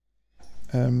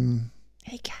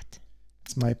Hey, cat.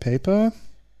 It's my paper.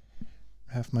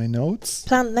 I have my notes.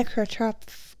 Plant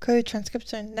necrotroph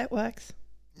co-transcription networks.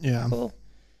 Yeah. Cool.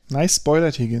 Nice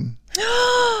spoiler, Tegan.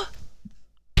 I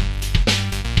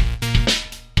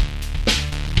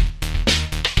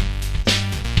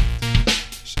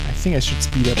think I should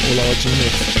speed up all our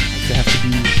jingles. They have to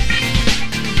be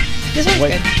This one's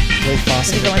good. way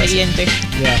faster. This is the one that you didn't do.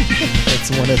 Yeah, that's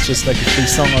the one that's just like a free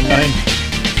song online.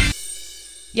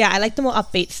 Yeah, I like the more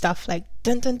upbeat stuff, like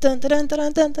dun dun dun dun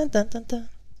dun dun dun dun dun dun.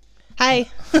 Hi.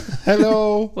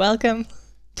 Hello. Welcome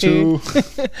to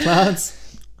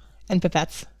Plants and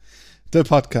Pipettes. The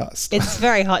podcast. It's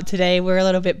very hot today. We're a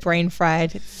little bit brain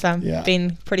fried. It's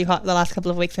been pretty hot the last couple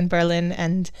of weeks in Berlin,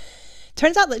 and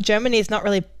turns out that Germany is not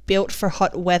really built for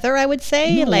hot weather, I would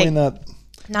say. No, why not?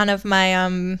 None of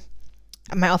my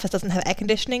my office doesn't have air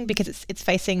conditioning because it's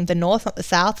facing the north, not the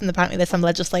south, and apparently there's some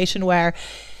legislation where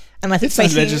unless it's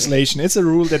facing... not legislation, it's a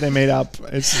rule that they made up.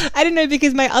 I don't know,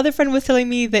 because my other friend was telling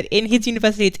me that in his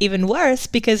university it's even worse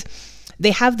because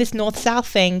they have this north-south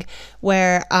thing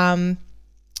where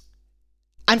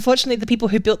unfortunately the people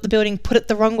who built the building put it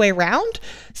the wrong way around,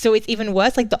 so it's even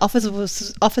worse. Like the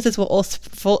offices were all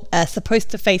supposed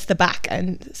to face the back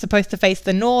and supposed to face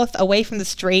the north, away from the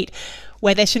street,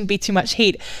 where there shouldn't be too much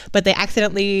heat, but they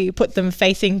accidentally put them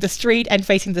facing the street and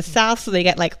facing the south, so they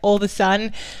get like all the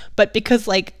sun. But because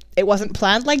like it wasn't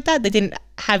planned like that, they didn't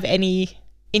have any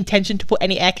intention to put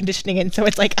any air conditioning in, so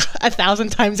it's like 1,000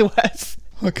 times worse.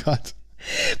 Oh God.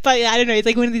 But yeah, I don't know, it's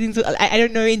like one of the things, I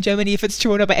don't know in Germany if it's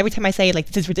true or not, but every time I say like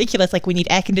this is ridiculous, like we need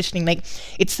air conditioning, like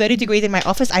it's 30 degrees in my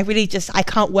office, I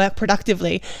can't work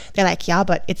productively. They're like, yeah,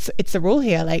 but it's the rule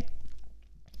here, like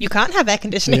you can't have air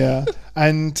conditioning. Yeah,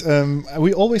 and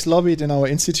we always lobbied in our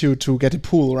institute to get a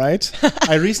pool, right?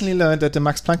 I recently learned that the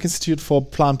Max Planck Institute for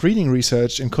Plant Breeding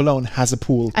Research in Cologne has a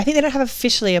pool. I think they don't have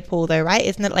officially a pool though, right?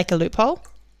 Isn't it like a loophole?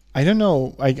 I don't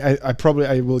know.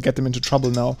 I will get them into trouble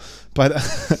now. But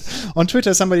on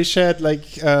Twitter, somebody shared like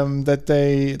that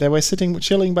they were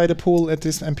chilling by the pool at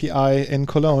this MPI in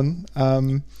Cologne.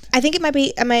 I think it might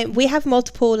be. I mean, we have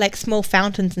multiple like small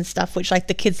fountains and stuff, which like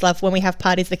the kids love. When we have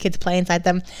parties, the kids play inside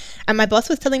them. And my boss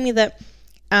was telling me that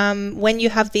when you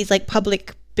have these like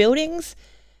public buildings,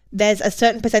 there's a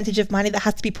certain percentage of money that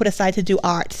has to be put aside to do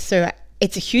art. So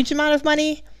it's a huge amount of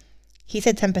money. He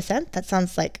said 10%. That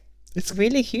sounds like it's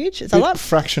really huge. It's a lot.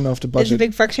 Fraction of the budget. It's a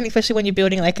big fraction, especially when you're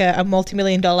building like a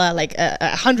multi-million-dollar, like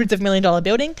a hundreds of $million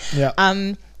building. Yeah.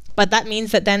 But that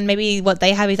means that then maybe what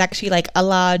they have is actually like a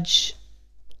large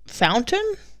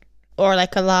fountain or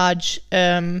like a large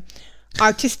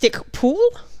artistic pool,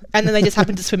 and then they just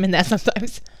happen to swim in there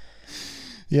sometimes.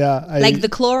 Yeah, like the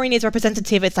chlorine is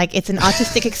representative. It's like it's an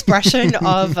artistic expression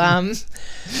of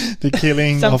the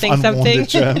killing of unwanted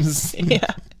germs. Yeah.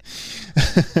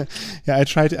 Yeah, I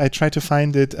tried to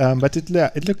find it, but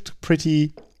it looked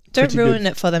pretty. Don't ruin good.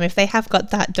 it for them if they have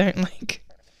got that. Don't like.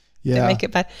 Yeah. Don't make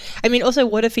it bad. I mean, also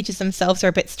water features themselves are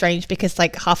a bit strange because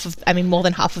like more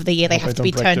than half of the year they have to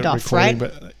be turned off, right?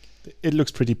 But it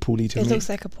looks pretty poolly to me. It looks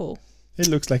like a pool. It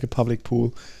looks like a public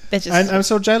pool. And I'm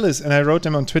so jealous. And I wrote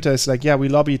them on Twitter. It's like, yeah, we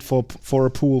lobbied for a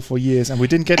pool for years and we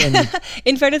didn't get any.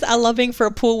 In fairness, our lobbying for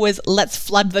a pool was let's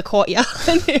flood the courtyard.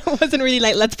 It wasn't really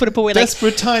like let's put a pool. We're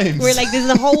desperate times. We're like, there's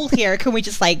a hole here. Can we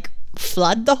just like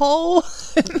flood the hole?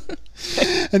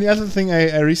 And the other thing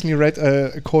I recently read,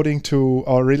 according to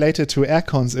or related to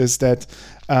aircons, is that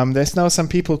there's now some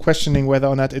people questioning whether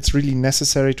or not it's really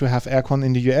necessary to have aircon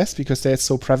in the US because they're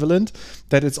so prevalent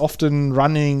that it's often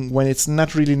running when it's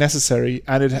not really necessary,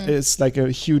 and it is like a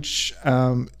huge,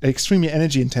 extremely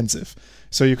energy intensive.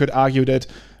 So you could argue that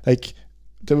like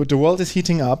the world is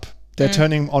heating up. They're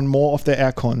turning on more of the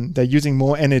aircon. They're using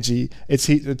more energy. It's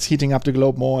heating up the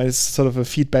globe more. It's sort of a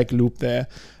feedback loop there.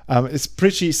 It's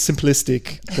pretty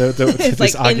simplistic. It's this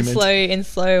like argument. in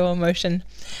slow motion.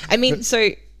 I mean, so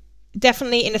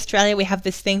definitely in Australia we have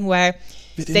this thing where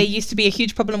there used to be a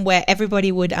huge problem where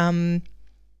everybody would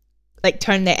like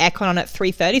turn their aircon on at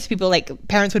 3:30. So people like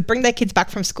parents would bring their kids back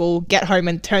from school, get home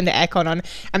and turn the aircon on.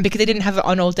 And because they didn't have it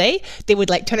on all day, they would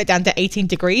like turn it down to 18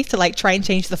 degrees to like try and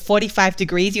change the 45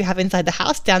 degrees you have inside the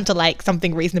house down to like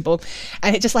something reasonable.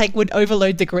 And it just like would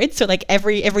overload the grid. So like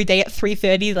every day at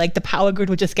 3:30, like the power grid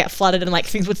would just get flooded and like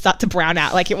things would start to brown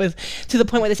out. Like it was to the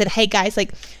point where they said, hey guys,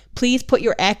 like please put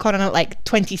your aircon on at like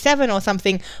 27 or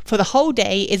something for the whole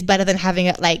day is better than having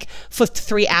it like for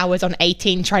 3 hours on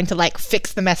 18 trying to like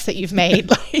fix the mess that you've made.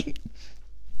 Like,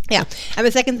 yeah. And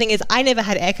the second thing is I never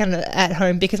had aircon at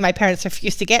home because my parents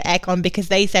refused to get aircon because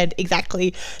they said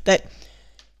exactly that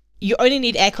you only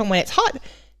need aircon when it's hot.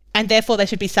 And therefore, there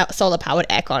should be solar-powered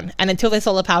aircon. And until there's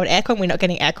solar-powered aircon, we're not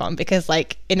getting aircon because,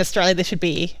 like, in Australia, there should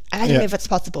be... I don't know if it's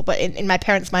possible, but in my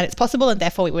parents' mind, it's possible, and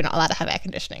therefore, we're not allowed to have air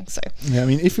conditioning. So yeah, I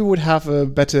mean, if we would have a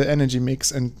better energy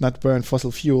mix and not burn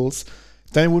fossil fuels,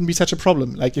 then it wouldn't be such a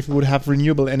problem. Like, if we would have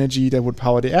renewable energy that would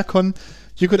power the aircon,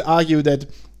 you could argue that,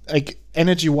 like,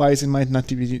 energy-wise, it might not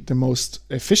be the most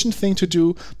efficient thing to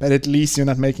do, but at least you're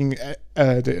not making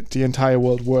the entire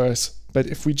world worse. But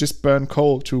if we just burn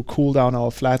coal to cool down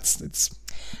our flats, it's...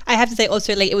 I have to say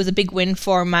also, like, it was a big win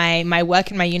for my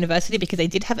work in my university because they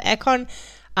did have aircon.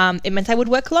 It meant I would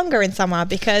work longer in summer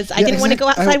because I didn't want to go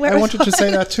outside where it was I wanted to say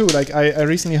that too. Like, I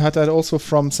recently heard that also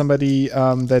from somebody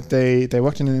that they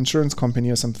worked in an insurance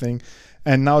company or something.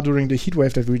 And now during the heat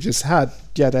wave that we just had,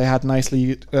 they had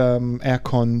nicely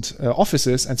air-conned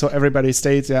offices. And so everybody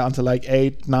stayed there until like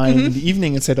 8, 9 in the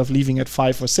evening instead of leaving at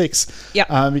 5 or 6.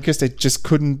 Because they just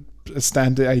couldn't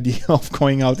stand the idea of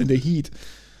going out in the heat.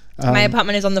 My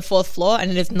apartment is on the 4th floor and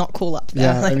it is not cool up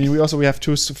there. Yeah, I mean, we have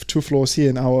two floors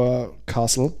here in our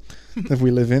castle that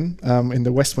we live in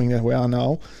the West Wing that we are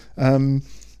now.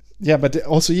 But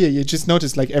also here, you just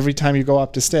notice like every time you go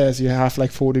up the stairs, you have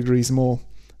like 4 degrees more.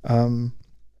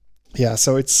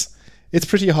 So it's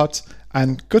pretty hot,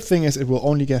 and good thing is it will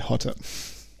only get hotter.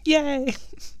 Yay!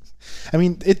 I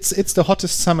mean, it's the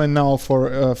hottest summer now for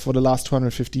the last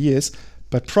 250 years,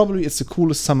 but probably it's the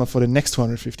coolest summer for the next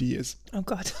 250 years. Oh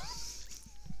God.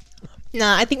 No,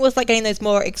 I think we'll start getting those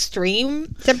more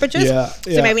extreme temperatures.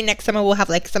 So maybe next summer we'll have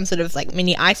like some sort of like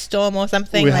mini ice storm or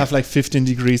something. We'll have like 15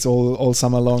 degrees all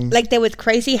summer long. Like there was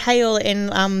crazy hail in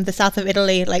the south of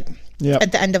Italy, like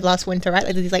at the end of last winter, right?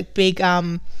 Like these like big,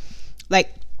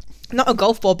 like not a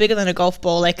golf ball, bigger than a golf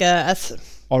ball, like a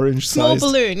orange small sized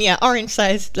balloon, orange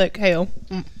sized like hail.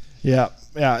 Yeah,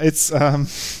 it's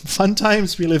fun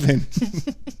times we live in.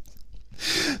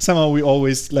 Somehow we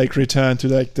always like return to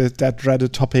like that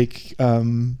dreaded topic.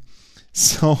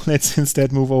 So let's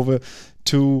instead move over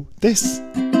to this.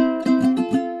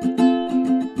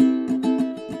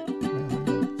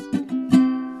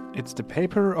 It's the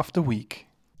paper of the week.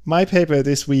 My paper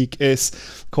this week is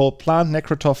called Plant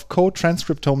Necrotroph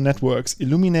Co-Transcriptome Networks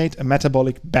Illuminate a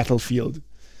Metabolic Battlefield.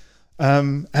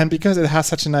 And because it has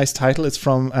such a nice title, it's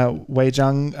from Wei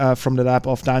Zhang from the lab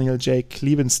of Daniel J.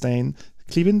 Kliebenstein.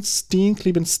 I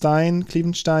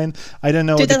don't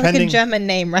know. Dude, that's like a German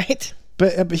name, right?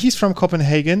 But he's from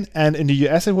Copenhagen, and in the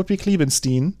US it would be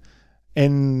Kliebenstein.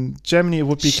 In Germany it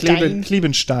would be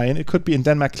Kliebenstein. It could be in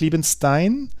Denmark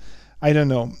Kliebenstein. I don't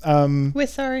know. We're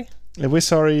sorry. We're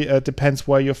sorry. Depends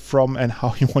where you're from and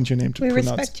how you want your name to be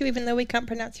pronounced. We respect you even though we can't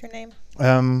pronounce your name.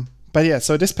 But yeah,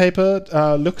 so this paper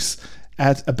looks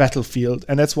at a battlefield,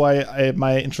 and that's why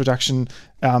my introduction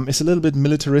is a little bit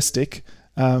militaristic.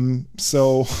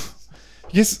 So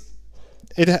yes,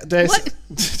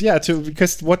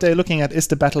 because what they're looking at is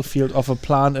the battlefield of a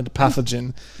plant and a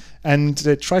pathogen, and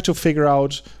they try to figure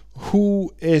out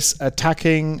who is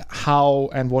attacking, how,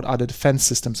 and what are the defense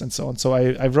systems and so on. So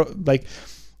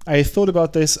I thought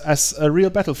about this as a real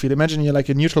battlefield. Imagine you're like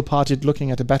a neutral party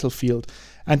looking at a battlefield,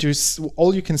 and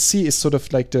all you can see is sort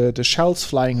of like the shells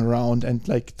flying around and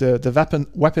like the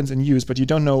weapons in use, but you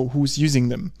don't know who's using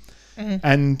them.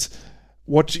 And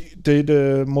what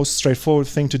the most straightforward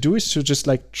thing to do is to just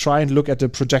like try and look at the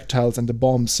projectiles and the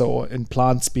bombs, so in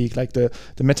plant speak, like the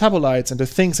metabolites and the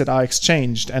things that are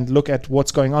exchanged, and look at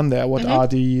what's going on there. What are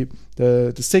the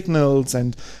signals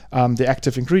and the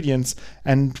active ingredients.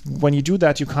 And when you do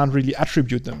that, you can't really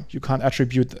attribute them. You can't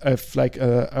attribute if like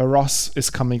a ROS is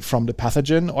coming from the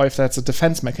pathogen, or if that's a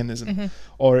defense mechanism,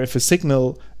 or if a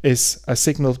signal is a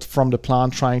signal from the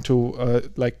plant trying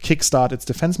to like kickstart its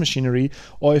defense machinery,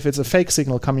 or if it's a fake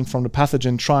signal coming from the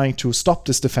pathogen trying to stop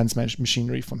this defense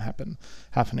machinery from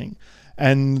happening.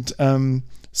 And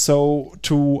so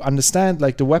to understand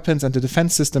like the weapons and the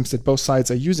defense systems that both sides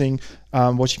are using,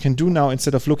 what you can do now,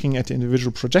 instead of looking at the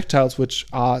individual projectiles, which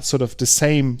are sort of the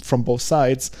same from both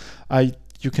sides,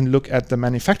 you can look at the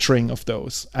manufacturing of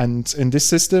those. And in this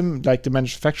system, like the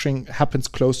manufacturing happens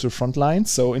close to the front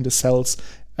lines, so in the cells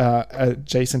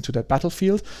adjacent to that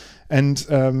battlefield. And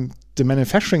the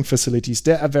manufacturing facilities,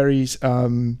 they are very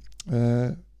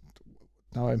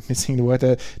now I'm missing the word.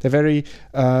 They're very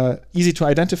easy to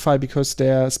identify because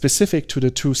they're specific to the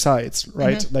two sides,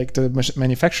 right? Like the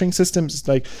manufacturing systems,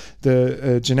 like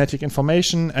the genetic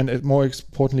information, and more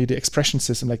importantly, the expression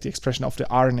system, like the expression of the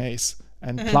RNAs.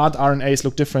 And plant RNAs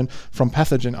look different from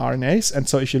pathogen RNAs. And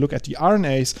so if you look at the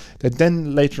RNAs that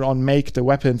then later on make the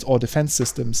weapons or defense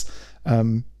systems,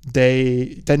 then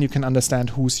you can understand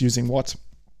who's using what.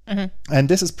 And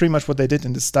this is pretty much what they did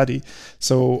in the study.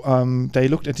 So they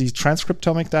looked at the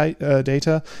transcriptomic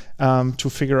data to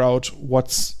figure out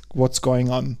what's going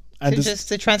on. And so just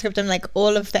the transcriptome, like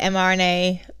all of the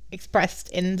mRNA expressed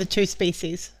in the two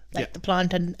species, like the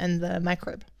plant and the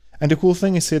microbe. And the cool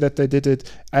thing is here that they did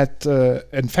it at the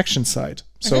infection site.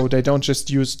 So they don't just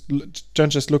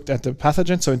looked at the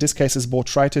pathogen. So in this case, it's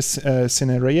Botrytis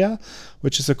cinerea,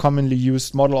 which is a commonly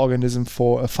used model organism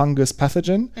for a fungus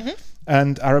pathogen.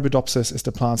 And Arabidopsis is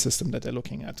the plant system that they're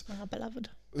looking at. Oh, beloved.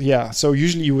 Yeah. So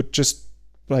usually you would just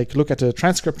like look at the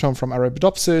transcriptome from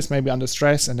Arabidopsis, maybe under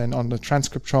stress, and then on the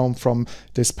transcriptome from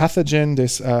this pathogen,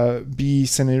 this B.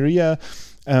 cinerea.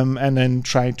 And then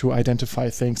try to identify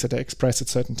things that are expressed at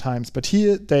certain times. But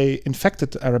here they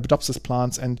infected Arabidopsis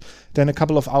plants, and then a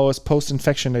couple of hours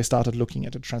post-infection, they started looking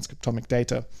at the transcriptomic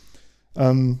data.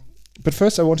 But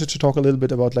first, I wanted to talk a little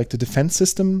bit about like the defense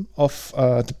system of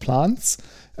the plants.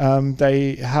 In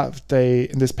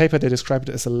this paper, they described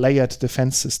it as a layered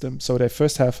defense system. So they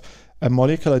first have a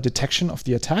molecular detection of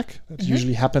the attack. That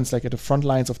usually happens like at the front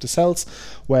lines of the cells,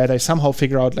 where they somehow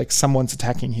figure out like someone's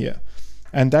attacking here.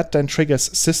 And that then triggers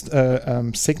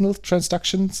signal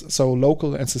transductions. So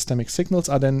local and systemic signals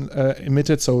are then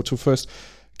emitted. So to first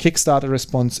kickstart a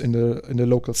response in the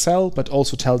local cell, but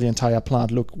also tell the entire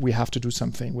plant, look, we have to do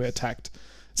something. We're attacked.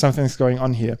 Something's going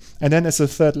on here. And then as a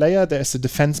third layer, there's the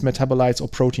defense metabolites or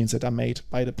proteins that are made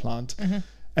by the plant.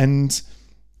 And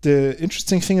the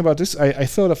interesting thing about this, I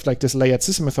thought of like this layered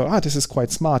system. I thought, this is quite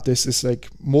smart. This is like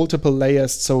multiple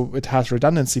layers, so it has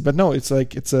redundancy. But no, it's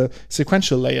a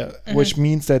sequential layer, which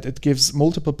means that it gives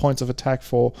multiple points of attack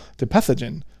for the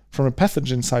pathogen. From a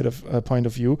pathogen side of point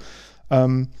of view,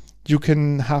 you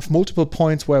can have multiple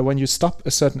points where when you stop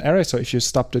a certain area, so if you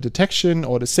stop the detection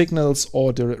or the signals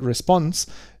or the response,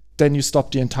 then you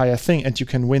stop the entire thing and you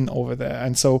can win over there.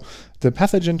 And so the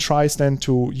pathogen tries then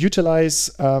to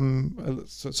utilize,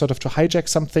 sort of to hijack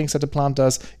some things that the plant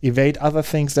does, evade other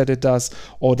things that it does,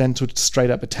 or then to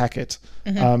straight up attack it.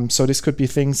 So this could be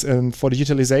things for the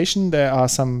utilization. There are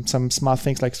some smart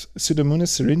things like Pseudomonas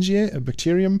syringae, a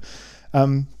bacterium.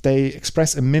 They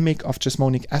express a mimic of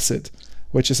jasmonic acid,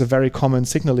 which is a very common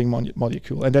signaling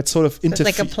molecule. And that's sort of it's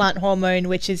like a plant hormone,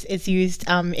 which is used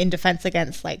in defense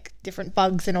against like different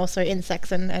bugs and also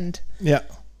insects and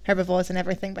herbivores and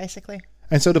everything, basically.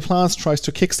 And so the plant tries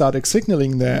to kickstart a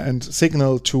signaling there and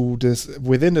signal to this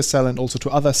within the cell and also to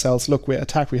other cells, look, we're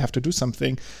attacked, we have to do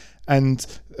something. And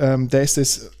there's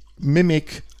this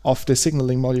mimic of the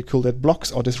signaling molecule that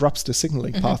blocks or disrupts the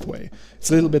signaling pathway. It's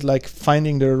a little bit like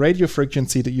finding the radio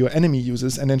frequency that your enemy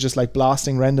uses and then just like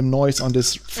blasting random noise on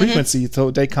this frequency so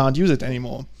they can't use it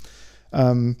anymore.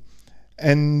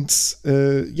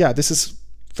 This is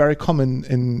very common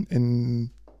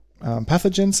in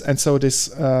pathogens. And so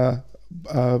this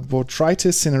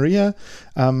Botrytis cinerea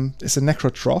is a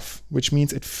necrotroph, which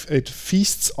means it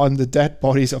feasts on the dead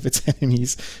bodies of its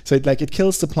enemies. So it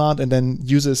kills the plant and then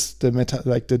uses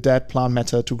the dead plant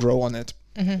matter to grow on it.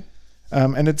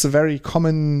 And it's a very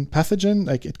common pathogen.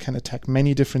 Like it can attack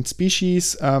many different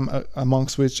species,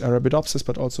 amongst which Arabidopsis,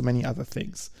 but also many other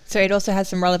things. So it also has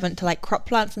some relevant to like crop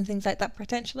plants and things like that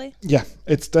potentially. Yeah,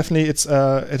 it's definitely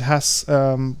it has.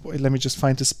 Let me just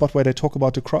find the spot where they talk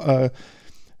about the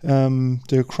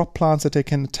crop plants that they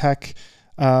can attack.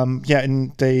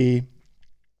 And they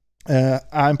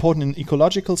are important in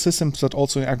ecological systems, but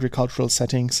also in agricultural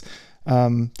settings.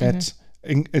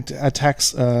 It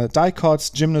attacks dicots,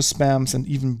 gymnosperms, and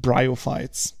even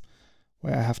bryophytes,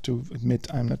 where I have to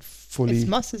admit I'm not fully... It's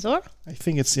mosses, or? I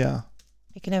think it's, I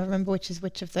can never remember which is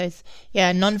which of those.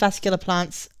 Yeah, non-vascular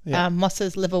plants,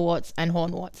 mosses, liverworts, and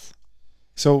hornworts.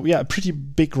 So, a pretty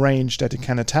big range that it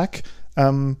can attack.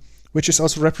 Which is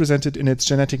also represented in its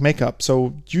genetic makeup.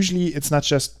 So usually it's not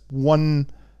just one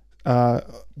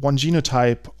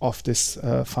genotype of this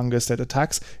fungus that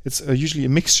attacks. It's usually a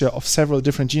mixture of several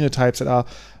different genotypes that are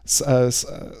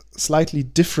slightly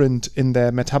different in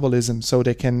their metabolism. So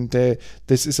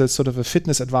this is a sort of a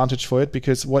fitness advantage for it,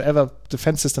 because whatever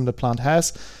defense system the plant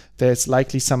has, there's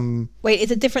likely some... Wait,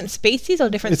 is it different species or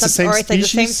different... It's the same species. Like the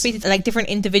same species, like different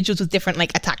individuals with different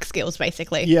like attack skills,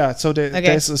 basically? Yeah, so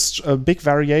there's a big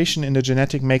variation in the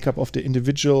genetic makeup of the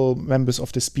individual members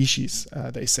of the species,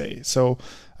 they say. So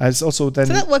it's also then...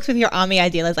 So that works with your army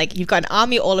idea. It's like you've got an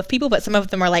army all of people, but some of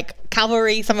them are like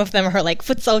cavalry, some of them are like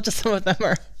foot soldiers, some of them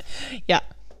are... Yeah.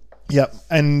 Yeah,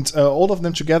 and all of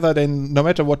them together, then no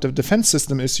matter what the defense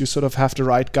system is, you sort of have the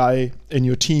right guy in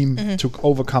your team to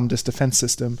overcome this defense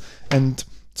system. And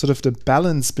sort of the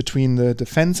balance between the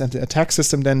defense and the attack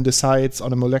system then decides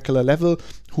on a molecular level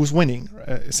who's winning,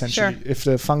 essentially. Sure. If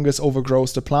the fungus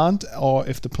overgrows the plant or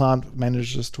if the plant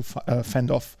manages to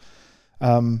fend off.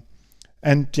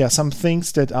 And some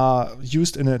things that are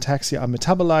used in ataxia are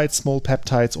metabolites, small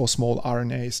peptides, or small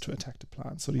RNAs to attack the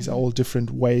plant. So these are all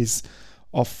different ways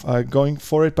of going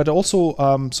for it, but also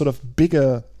sort of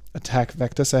bigger attack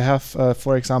vectors. I have,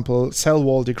 for example, cell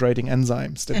wall degrading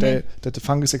enzymes that the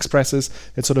fungus expresses.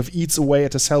 It sort of eats away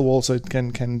at the cell wall, so it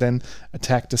can then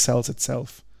attack the cells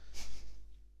itself.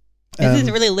 This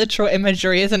is really literal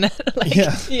imagery, isn't it?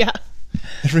 Yeah.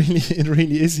 It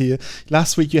really is here.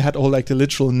 Last week you had all like the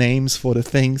literal names for the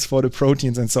things, for the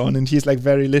proteins and so on, and here's like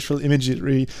very literal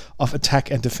imagery of attack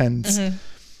and defense.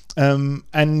 And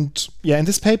in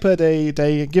this paper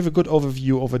they give a good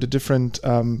overview over the different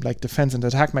like defense and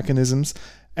attack mechanisms,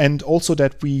 and also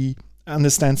that we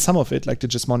understand some of it, like the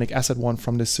jasmonic acid one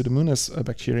from the Pseudomonas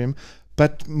bacterium,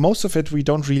 but most of it we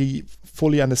don't really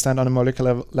fully understand on a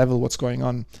molecular level what's going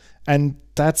on. And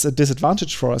that's a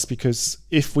disadvantage for us, because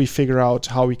if we figure out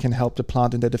how we can help the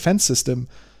plant in the defense system,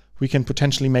 we can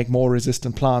potentially make more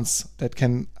resistant plants that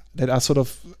are sort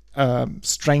of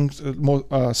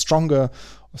stronger,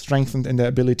 or strengthened in their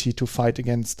ability to fight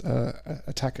against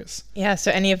attackers. Yeah. So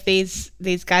any of these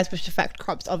guys which affect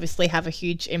crops obviously have a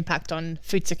huge impact on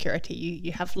food security.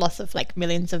 You have loss of like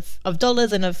millions of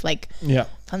dollars and of like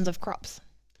tons of crops.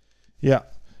 Yeah.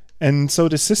 And so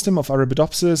the system of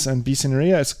Arabidopsis and B.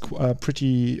 cinerea is a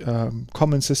pretty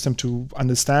common system to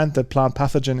understand the plant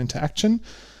pathogen interaction.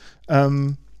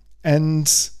 What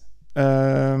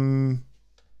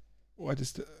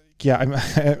is the... Yeah,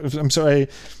 I'm sorry,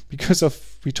 because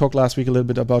we talked last week a little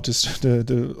bit about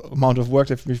the amount of work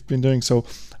that we've been doing, so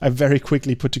I very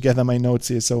quickly put together my notes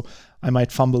here, so I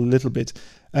might fumble a little bit.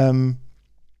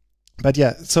 But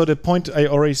yeah, so the point I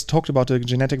already talked about, the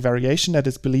genetic variation that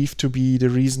is believed to be the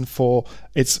reason for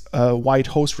its wide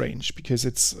host range, because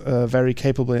it's very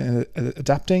capable in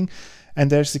adapting. And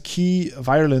there's a key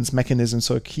virulence mechanism,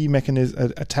 so a key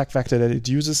attack vector that it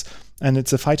uses, and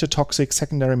it's a phytotoxic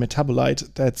secondary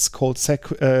metabolite that's called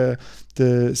the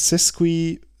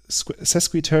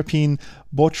sesquiterpene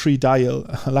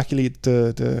botridiol. Luckily,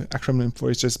 the acronym for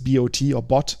it is just BOT or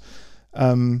BOT.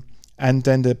 And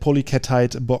then the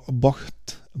polyketide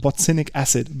botsinic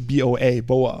acid,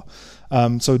 BOA.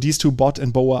 So these two, BOT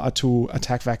and BOA, are two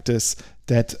attack vectors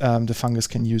that the fungus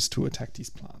can use to attack these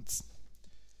plants.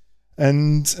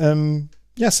 And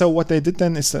so what they did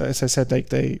then is, as I said, like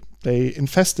they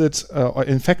infected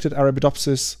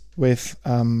Arabidopsis with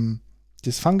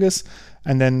this fungus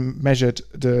and then measured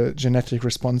the genetic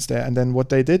response there. And then what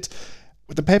they did,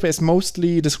 the paper is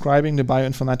mostly describing the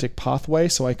bioinformatic pathway,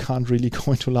 so I can't really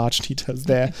go into large details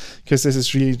there because this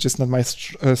is really just not my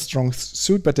strong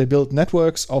suit, but they built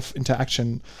networks of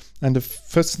interaction. And the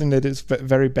first thing they did is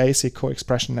very basic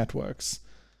co-expression networks.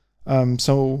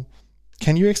 So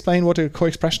can you explain what a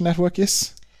co-expression network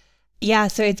is? Yeah,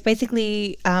 so it's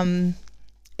basically,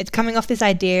 it's coming off this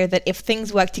idea that if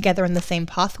things work together in the same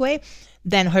pathway,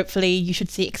 then hopefully you should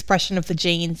see expression of the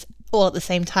genes all at the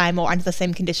same time or under the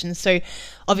same conditions. So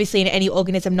obviously in any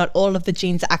organism, not all of the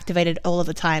genes are activated all of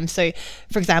the time. So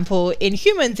for example, in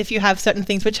humans, if you have certain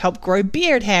things which help grow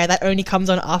beard hair, that only comes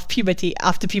on after puberty.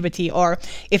 Or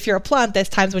if you're a plant, there's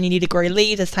times when you need to grow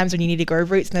leaves, there's times when you need to grow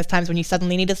roots, and there's times when you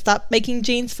suddenly need to start making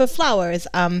genes for flowers.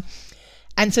 And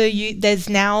so there's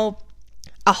now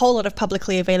a whole lot of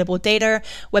publicly available data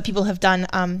where people have done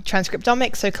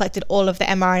transcriptomics, so collected all of the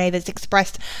mRNA that's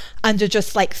expressed under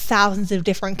just like thousands of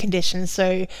different conditions.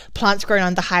 So plants grown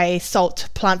under high salt,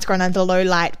 plants grown under low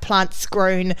light, plants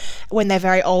grown when they're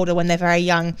very old or when they're very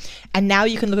young. And now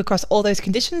you can look across all those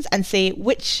conditions and see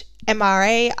which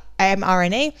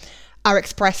mRNA are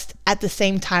expressed at the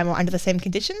same time or under the same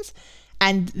conditions.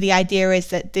 And the idea is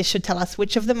that this should tell us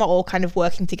which of them are all kind of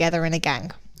working together in a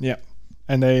gang. Yeah.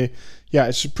 And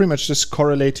it's pretty much just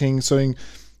correlating. So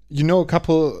you know a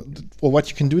couple, or what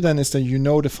you can do then is that you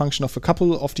know the function of a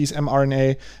couple of these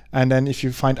mRNA, and then if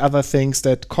you find other things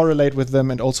that correlate with them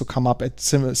and also come up at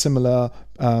similar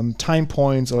time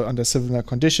points or under similar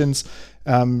conditions,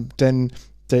 then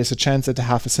there's a chance that they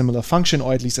have a similar function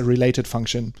or at least a related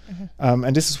function. Mm-hmm.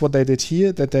 And this is what they did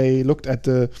here, that they looked at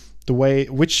the way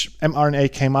which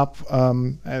mRNA came up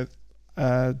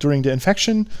during the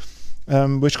infection,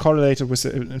 which correlated with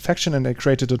the infection, and they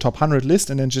created a top 100 list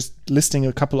and then just listing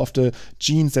a couple of the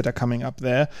genes that are coming up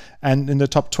there. And in the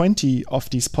top 20 of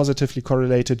these positively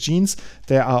correlated genes,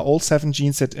 there are all 7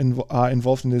 genes that are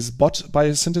involved in this BOT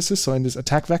biosynthesis, so in this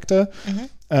attack vector. Mm-hmm.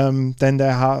 Then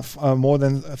they have more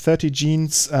than 30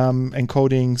 genes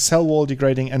encoding cell wall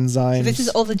degrading enzymes. So this is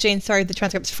all the genes, the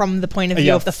transcripts from the point of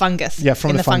view of the fungus. Yeah,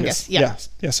 from the fungus. Yeah,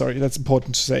 sorry, that's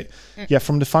important to say. Yeah,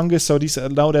 from the fungus. So these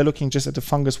now they're looking just at the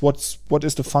fungus. What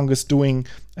is the fungus doing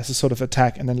as a sort of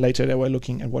attack? And then later they were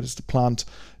looking at what is the plant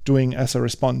doing as a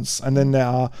response. And then there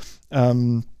are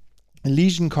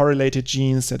lesion correlated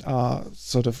genes that are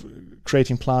sort of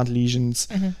creating plant lesions.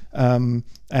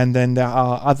 And then there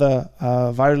are other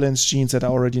virulence genes that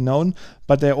are already known,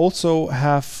 but they also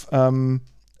have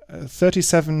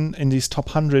 37 in these top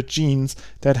 100 genes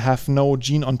that have no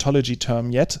gene ontology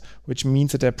term yet, which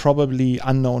means that they're probably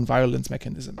unknown virulence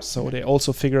mechanisms. So they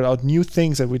also figured out new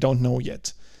things that we don't know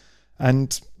yet.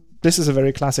 And this is a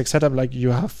very classic setup. Like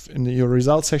you have in your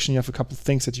results section, you have a couple of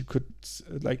things that you could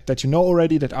that you know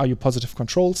already that are your positive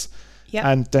controls. Yeah.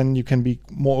 And then you can be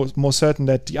more certain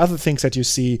that the other things that you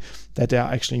see, that they are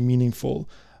actually meaningful.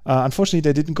 Unfortunately,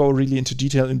 they didn't go really into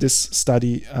detail in this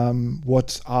study.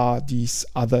 What are these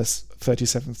other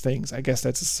 37 things? I guess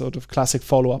that's a sort of classic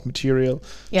follow-up material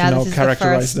to now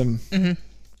characterize them.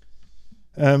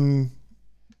 Then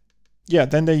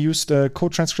they used a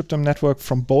co-transcriptome network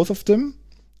from both of them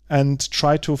and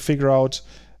try to figure out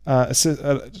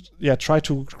try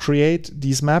to create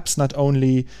these maps not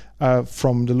only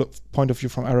from the point of view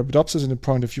from Arabidopsis and the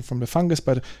point of view from the fungus,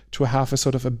 but to have a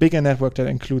sort of a bigger network that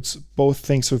includes both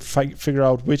things to figure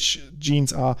out which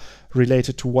genes are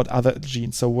related to what other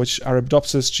genes. So which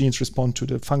Arabidopsis genes respond to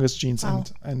the fungus genes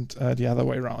and the other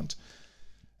way around.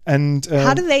 And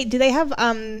how do they have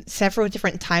several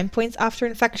different time points after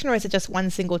infection, or is it just one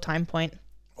single time point?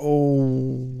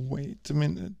 Oh, wait a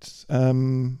minute.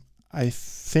 I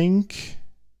think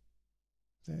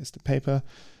there's the paper.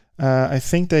 I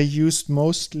think they used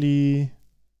mostly.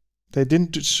 They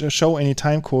didn't show any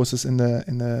time courses in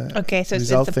the okay, so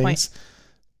result it's the things. Point.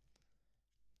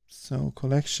 So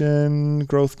collection,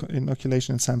 growth,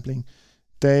 inoculation, and sampling.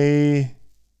 They.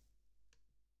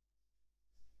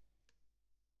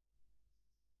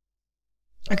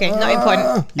 Okay, not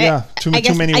important.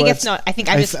 Too many words. I guess not. I think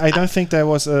I don't think there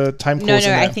was a time course.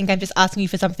 No, I think I'm just asking you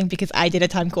for something because I did a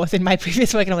time course in my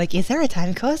previous work, and I'm like, is there a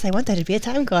time course? I want there to be a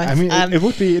time course. I mean, it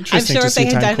would be interesting. I'm sure to if see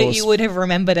they had done course. it, you would have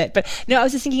remembered it. But no, I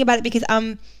was just thinking about it because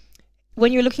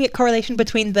when you're looking at correlation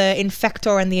between the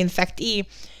infector and the infectee,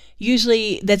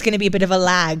 usually there's going to be a bit of a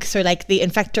lag. So like the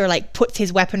infector puts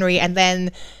his weaponry and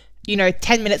then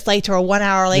 10 minutes later or 1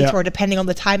 hour later, or depending on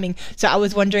the timing. So I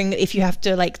was wondering if you have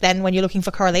to then when you're looking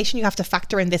for correlation, you have to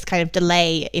factor in this kind of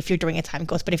delay if you're doing a time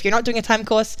course. But if you're not doing a time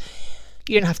course,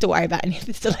 you don't have to worry about any of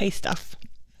this delay stuff.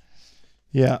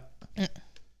 Yeah.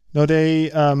 No,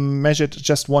 they measured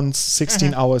just once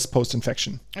 16 hours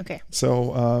post-infection. Okay.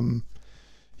 So,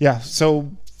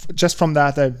 so just from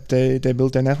that, they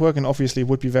built their network, and obviously it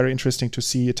would be very interesting to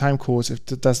see a time course.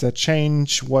 Does that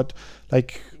change? What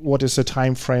is the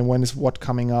time frame? When is what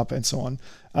coming up, and so on.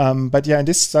 But in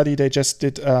this study they just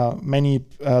did many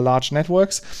large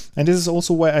networks, and this is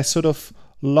also where I sort of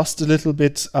lost a little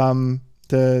bit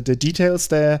the details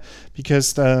there,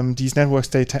 because these networks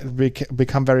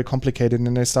become very complicated,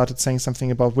 and they started saying something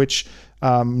about which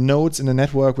nodes in the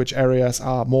network, which areas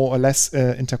are more or less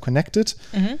interconnected.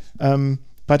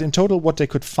 But in total, what they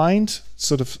could find,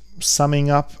 sort of summing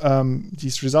up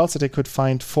these results, that they could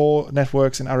find 4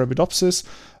 networks in Arabidopsis,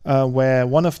 where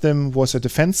one of them was a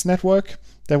defense network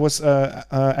that was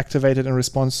activated in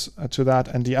response to that,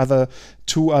 and the other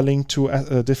 2 are linked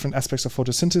to different aspects of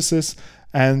photosynthesis,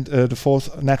 and the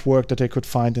 4th network that they could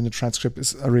find in the transcript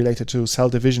is related to cell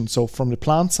division. So from the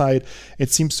plant side,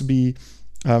 it seems to be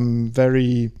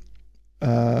very...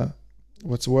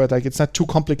 what's the word? It's not too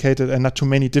complicated and not too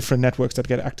many different networks that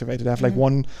get activated. They have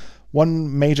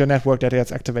one major network that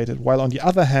gets activated. While on the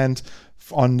other hand,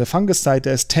 on the fungus side,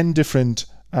 there's 10 different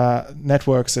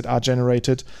networks that are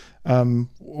generated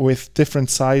with different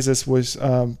sizes. With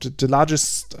the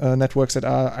largest networks that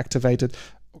are activated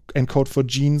encode for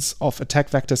genes of attack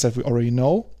vectors that we already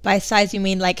know. By size, you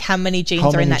mean how many genes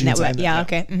are in that network?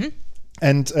 Okay. Mm-hmm.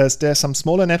 And there are some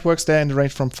smaller networks there in the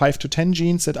range from 5 to 10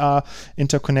 genes that are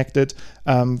interconnected,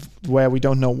 where we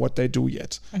don't know what they do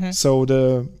yet. So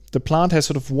the plant has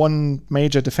sort of one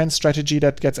major defense strategy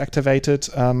that gets activated.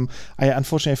 I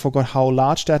unfortunately forgot how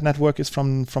large that network is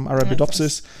from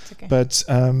Arabidopsis. Okay. But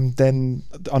then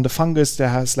on the fungus, there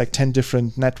has 10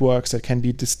 different networks that can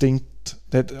be distinct,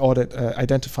 that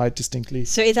identified distinctly.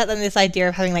 So is that then this idea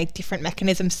of having different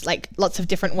mechanisms, lots of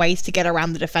different ways to get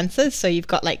around the defenses? So you've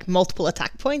got multiple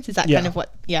attack points? Is that kind of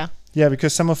what? Yeah,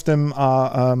 because some of them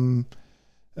are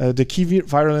the key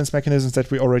virulence mechanisms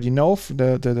that we already know,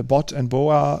 the BOT and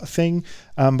BOA thing,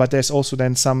 but there's also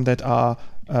then some that are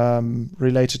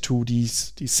related to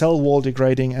these cell wall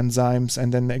degrading enzymes,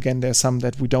 and then again there's some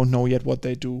that we don't know yet what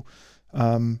they do.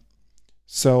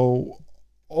 So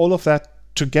all of that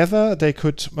together, they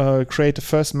could create the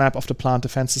first map of the plant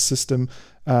defenses system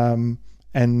and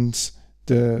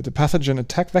the pathogen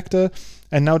attack vector.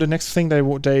 And now the next thing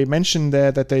they mentioned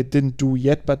there that they didn't do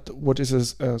yet, but what is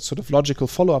a sort of logical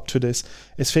follow-up to this,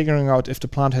 is figuring out if the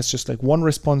plant has just like one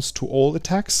response to all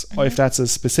attacks, or if that's a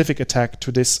specific attack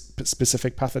to this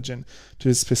specific pathogen, to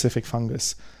this specific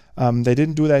fungus. They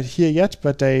didn't do that here yet,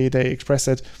 but they expressed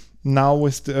that now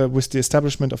with the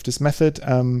establishment of this method,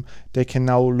 they can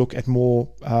now look at more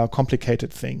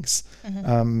complicated things,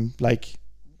 like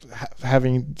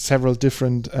having several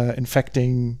different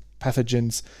infecting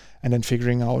pathogens, and then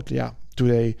figuring out, do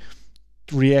they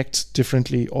react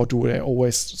differently, or do they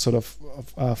always sort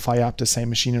of fire up the same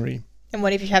machinery? And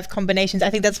what if you have combinations? I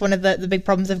think that's one of the big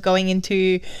problems of going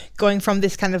from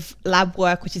this kind of lab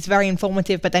work, which is very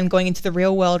informative, but then going into the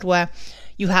real world where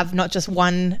you have not just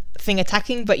one thing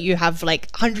attacking, but you have like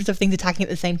hundreds of things attacking at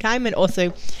the same time, and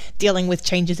also dealing with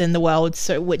changes in the world,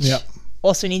 which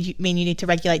also mean you need to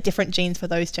regulate different genes for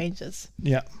those changes.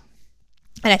 Yeah.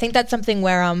 And I think that's something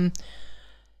where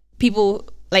people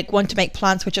like want to make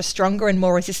plants which are stronger and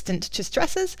more resistant to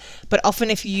stresses, but often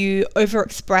if you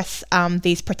overexpress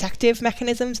these protective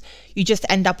mechanisms, you just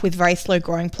end up with very slow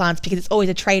growing plants, because it's always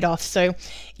a trade-off. So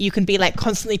you can be like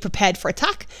constantly prepared for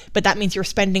attack, but that means you're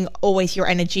spending always your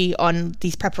energy on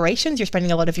these preparations. You're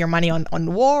spending a lot of your money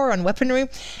on war, on weaponry,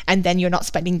 and then you're not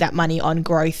spending that money on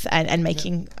growth and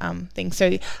making things.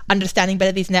 So understanding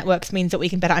better these networks means that we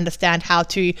can better understand how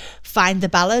to find the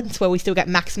balance where we still get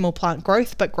maximal plant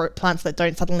growth, but plants that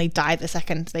don't suddenly die the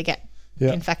second they get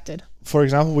infected. For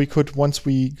example, we could, once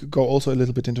we go also a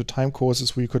little bit into time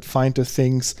courses, we could find the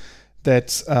things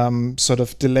that sort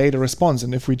of delay the response.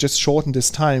 And if we just shorten this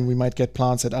time, we might get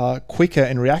plants that are quicker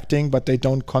in reacting, but they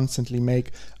don't constantly make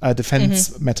a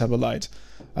defense metabolite,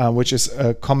 which is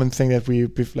a common thing that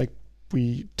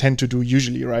we tend to do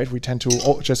usually, right? We tend to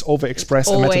just overexpress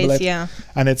a metabolite,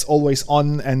 and it's always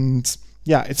on, and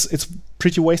it's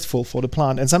pretty wasteful for the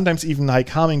plant, and sometimes even like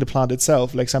harming the plant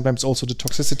itself. Like sometimes also the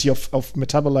toxicity of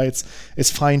metabolites is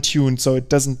fine-tuned, so it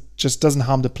doesn't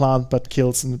harm the plant but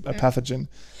kills a pathogen.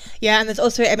 Yeah, and there's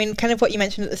also, I mean, kind of what you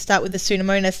mentioned at the start with the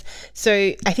Pseudomonas.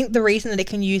 So I think the reason that it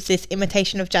can use this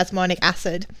imitation of jasmonic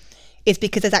acid is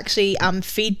because there's actually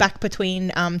feedback between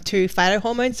two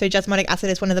phytohormones. So jasmonic acid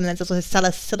is one of them, and there's also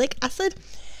salicylic acid.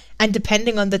 And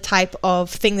depending on the type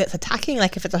of thing that's attacking,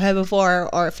 like if it's a herbivore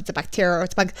or if it's a bacteria or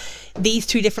it's a bug, these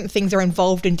two different things are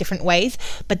involved in different ways,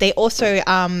 but they also,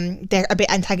 they're a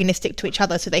bit antagonistic to each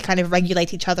other, so they kind of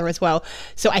regulate each other as well.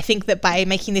 So I think that by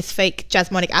making this fake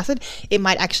jasmonic acid, it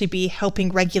might actually be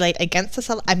helping regulate against the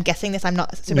cell. I'm guessing this, I'm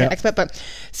not a super expert, but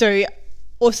so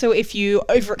also if you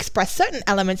overexpress certain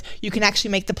elements, you can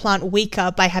actually make the plant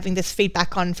weaker by having this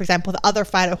feedback on, for example, the other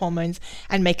phytohormones,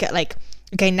 and make it like,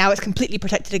 okay, now it's completely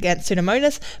protected against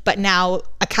Pseudomonas, but now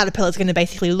a caterpillar is going to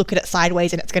basically look at it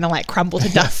sideways and it's going to like crumble to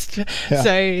dust.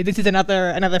 So this is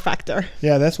another factor.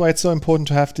 Yeah, that's why it's so important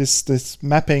to have this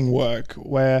mapping work,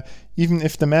 where even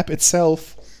if the map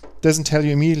itself doesn't tell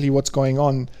you immediately what's going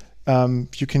on,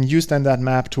 you can use then that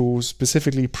map to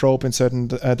specifically probe in certain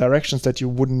directions that you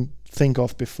wouldn't think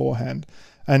of beforehand.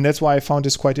 And that's why I found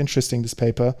this quite interesting, this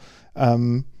paper.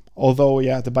 Although,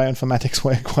 the bioinformatics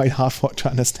were quite hard to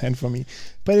understand for me.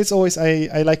 But it's always,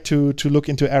 I like to look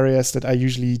into areas that I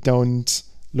usually don't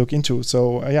look into.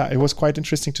 So, it was quite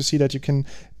interesting to see that you can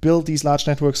build these large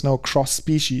networks now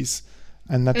cross-species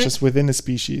and not just within a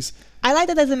species. I like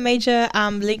that there's a major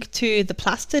link to the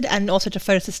plastid and also to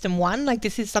photosystem 1. Like,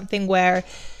 this is something where,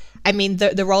 I mean,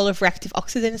 the role of reactive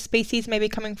oxygen in a species may be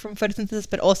coming from photosynthesis,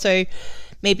 but also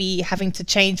maybe having to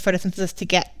change photosynthesis to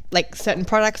get like certain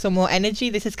products or more energy.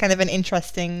 This is kind of an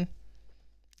interesting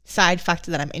side factor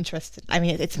that I'm interested. I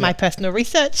mean, it's my personal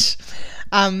research,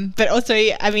 but also,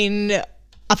 I mean,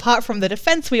 apart from the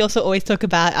defense, we also always talk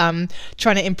about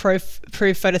trying to improve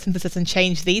photosynthesis and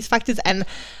change these factors. And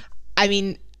I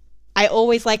mean, I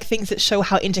always like things that show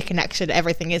how interconnected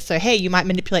everything is. So, hey, you might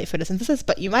manipulate photosynthesis,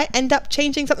 but you might end up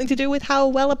changing something to do with how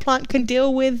well a plant can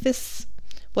deal with this,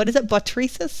 what is it,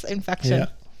 botrytis infection.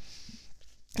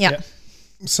 Yeah.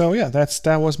 So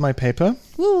that was my paper.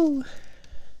 Woo!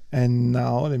 And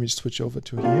now let me just switch over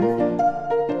to here.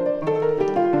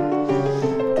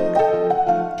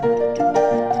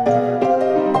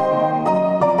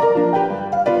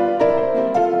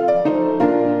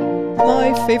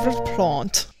 My favorite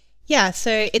plant. Yeah,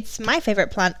 so it's my favorite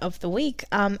plant of the week.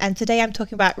 And today I'm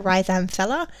talking about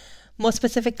Rhizanthella, more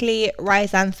specifically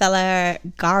Rhizanthella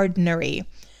gardneri.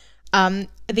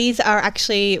 these are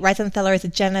actually, Rhizanthella is a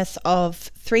genus of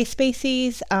 3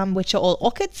 species, which are all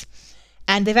orchids.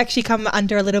 And they've actually come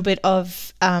under a little bit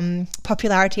of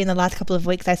popularity in the last couple of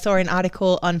weeks. I saw an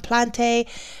article on Plante,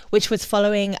 which was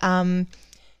following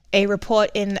a report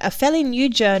in a fairly new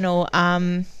journal.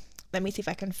 Let me see if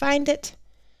I can find it.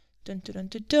 Dun, dun, dun,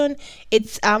 dun, dun.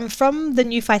 It's from the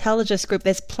New Phytologist group.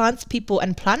 There's Plants, People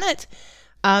and Planet.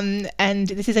 And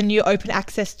this is a new open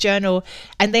access journal,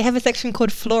 and they have a section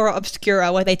called Flora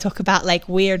Obscura where they talk about like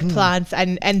weird plants,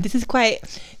 and this is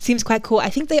seems quite cool. I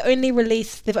think they've only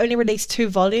released 2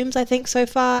 volumes, I think, so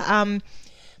far.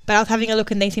 But I was having a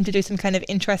look and they seem to do some kind of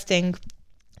interesting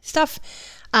stuff.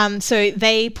 So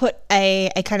they put a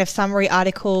kind of summary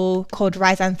article called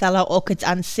Rhizanthella Orchids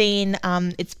Unseen.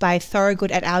 It's by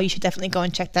Thorogood et al. You should definitely go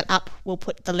and check that up. We'll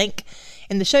put the link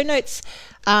in the show notes.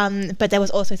 But there was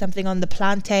also something on the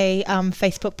Plante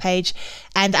Facebook page,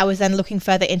 and I was then looking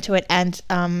further into it, and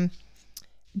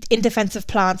In Defense of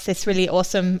Plants, this really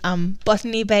awesome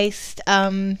botany-based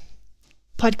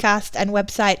podcast and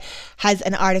website, has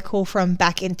an article from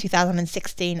back in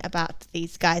 2016 about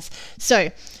these guys.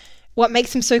 So what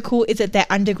makes them so cool is that they're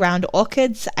underground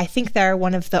orchids. I think they're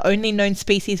one of the only known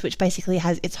species which basically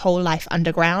has its whole life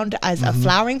underground as a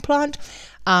flowering plant.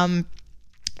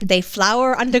 They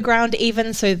flower underground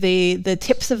even, so the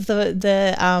tips of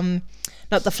the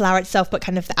not the flower itself, but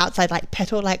kind of the outside like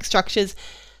petal-like structures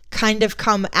kind of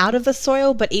come out of the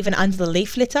soil, but even under the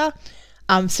leaf litter.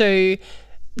 So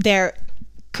they're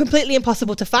completely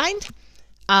impossible to find.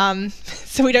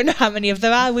 So we don't know how many of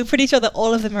them are. We're pretty sure that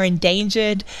all of them are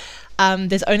endangered.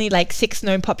 There's only like 6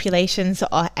 known populations,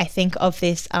 I think, of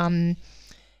this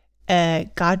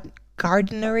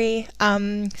gardenery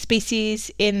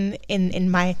species in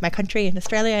my country, in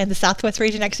Australia, in the southwest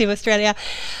region actually of Australia.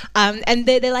 And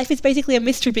their life is basically a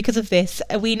mystery because of this.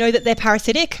 We know that they're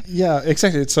parasitic. Yeah,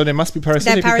 exactly. So they must be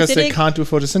parasitic because they can't do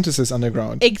photosynthesis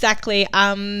underground. Exactly.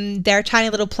 They're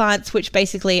tiny little plants which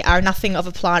basically are nothing of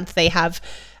a plant. They have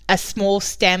a small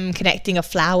stem connecting a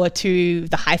flower to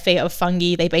the hyphae of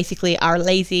fungi. They basically are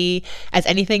lazy as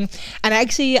anything. And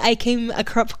actually, I came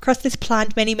across this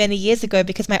plant many, many years ago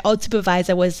because my old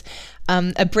supervisor was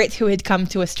a Brit who had come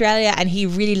to Australia, and he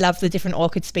really loved the different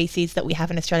orchid species that we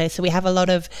have in Australia. So we have a lot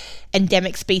of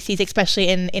endemic species, especially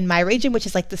in my region, which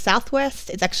is like the southwest.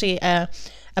 It's actually a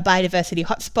biodiversity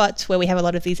hotspot where we have a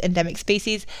lot of these endemic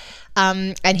species.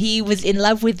 And he was in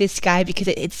love with this guy because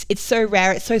it's so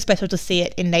rare, it's so special to see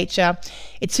it in nature.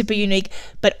 It's super unique,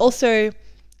 but also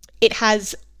it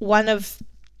has one of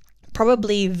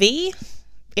probably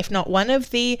if not one of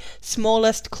the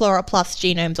smallest chloroplast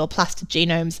genomes or plastid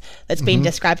genomes that's been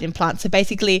described in plants. So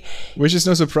basically, which is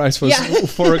no surprise for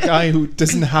a guy who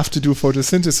doesn't have to do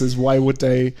photosynthesis. Why would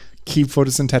they keep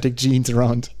photosynthetic genes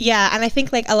around? Yeah, and I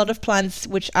think like a lot of plants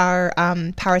which are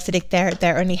parasitic,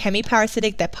 they're only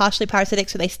hemiparasitic, they're partially parasitic,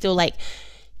 so they still like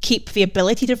keep the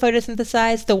ability to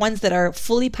photosynthesize. The ones that are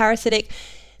fully parasitic,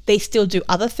 they still do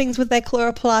other things with their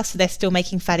chloroplast, so they're still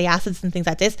making fatty acids and things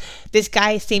like this. This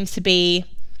guy seems to be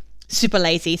super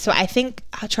lazy. So I think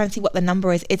I'll try and see what the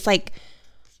number is. It's like,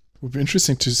 it would be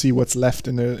interesting to see what's left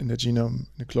in the genome, in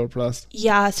the chloroplast.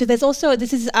 Yeah, so there's also,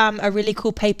 this is a really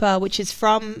cool paper which is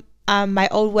from my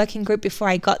old working group before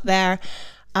I got there.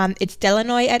 It's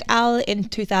Delanoy et al. In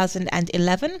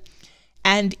 2011,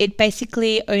 and it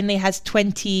basically only has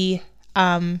 20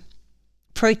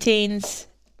 proteins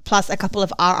plus a couple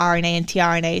of rRNA and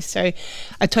tRNA, so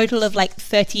a total of like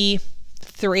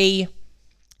 33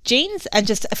 genes. And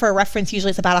just for a reference, usually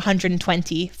it's about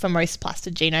 120 for most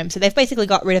plastid genomes. So they've basically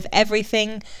got rid of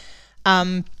everything.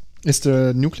 Is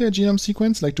the nuclear genome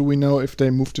sequence, like, do we know if they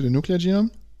moved to the nuclear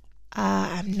genome?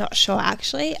 I'm not sure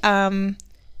actually. At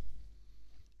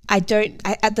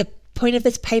the point of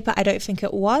this paper, I don't think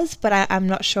it was, but I'm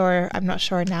not sure. I'm not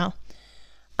sure now.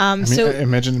 I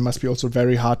imagine it must be also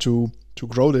very hard to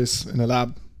grow this in a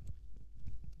lab.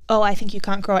 Oh, I think you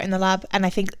can't grow it in the lab, and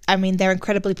they're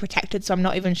incredibly protected, so I'm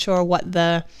not even sure what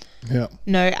the. Yeah.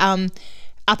 No.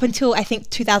 Up until I think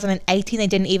 2018, they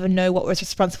didn't even know what was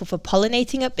responsible for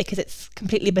pollinating it because it's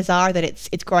completely bizarre that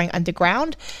it's growing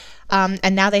underground.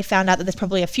 And now they found out that there's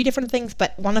probably a few different things,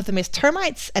 but one of them is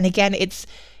termites. And again, it's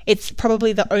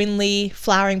probably the only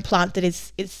flowering plant that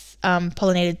is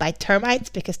pollinated by termites,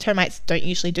 because termites don't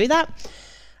usually do that.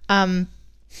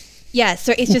 Yeah,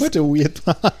 so it's just what a weird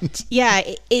plant. Yeah,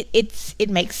 it's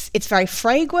very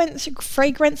fragrant.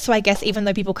 So I guess even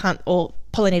though people can't, or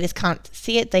pollinators can't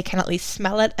see it, they can at least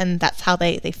smell it, and that's how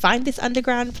they find this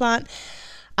underground plant.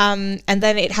 And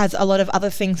then it has a lot of other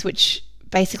things which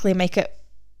basically make it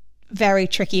very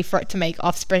tricky for it to make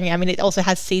offspring. I mean, it also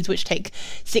has seeds which take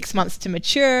 6 months to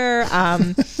mature.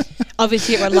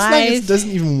 Obviously, it relies. It's like it doesn't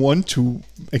even want to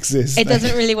exist. It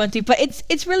doesn't really want to, but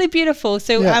it's really beautiful.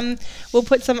 So we'll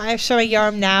put some. I'm showing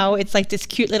Yoram now. It's like this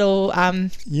cute little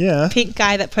pink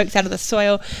guy that pokes out of the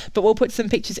soil. But we'll put some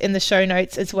pictures in the show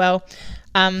notes as well.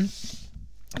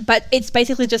 But it's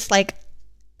basically just like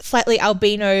slightly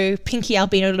albino, pinky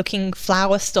albino looking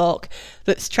flower stalk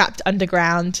that's trapped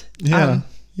underground.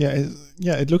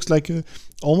 It looks like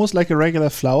almost like a regular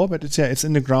flower, but it's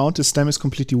in the ground. The stem is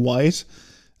completely white.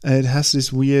 It has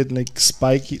this weird like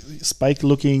spike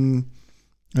looking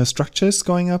structures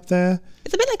going up there.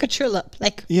 It's a bit like a tulip,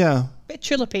 a bit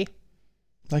tulipy,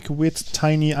 like a weird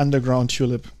tiny underground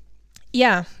tulip.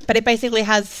 Yeah, but it basically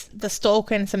has the stalk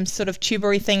and some sort of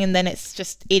tubery thing, and then it's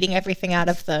just eating everything out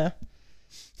of the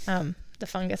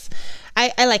fungus.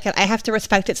 I like it. I have to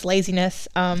respect its laziness.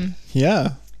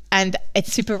 And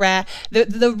it's super rare.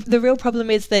 The real problem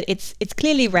is that it's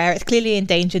clearly rare. It's clearly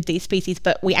endangered, these species,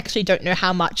 but we actually don't know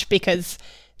how much because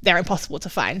they're impossible to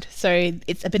find. So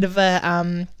it's a bit of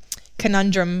a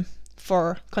conundrum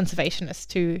for conservationists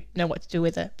to know what to do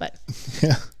with it. But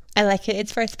I like it.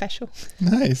 It's very special.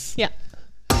 Nice. Yeah.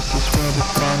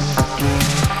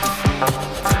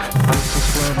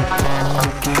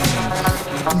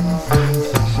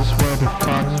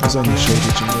 There's only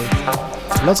shorty jingle.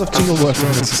 Lots of jingle work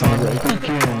in this summer break.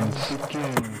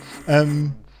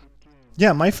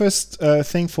 My first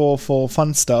thing for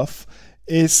fun stuff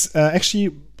is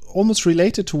actually almost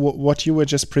related to what you were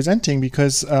just presenting,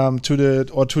 because to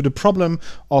the problem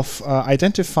of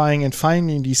identifying and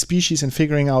finding these species and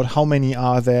figuring out how many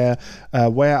are there,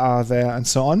 where are there, and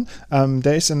so on.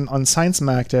 There is on Science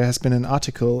Mag, there has been an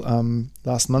article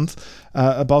last month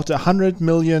about $100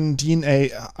 million DNA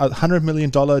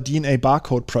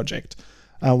barcode project,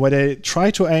 where they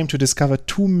try to aim to discover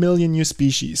 2 million new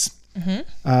species.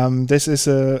 Mm-hmm. This is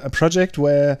a project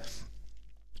where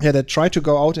they try to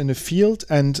go out in the field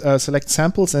and select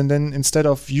samples, and then instead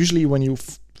of usually when you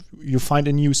find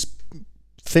a new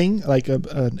thing like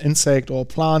an insect or a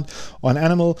plant or an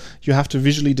animal, you have to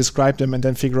visually describe them and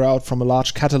then figure out from a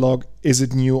large catalog, is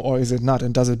it new or is it not,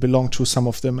 and does it belong to some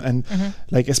of them. And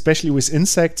like especially with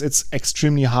insects, it's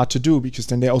extremely hard to do, because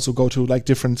then they also go to like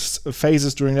different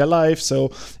phases during their life.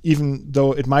 So even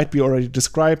though it might be already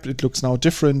described, it looks now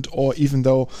different, or even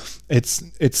though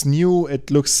it's new,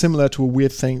 it looks similar to a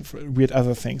weird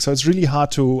other thing. So it's really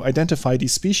hard to identify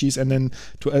these species and then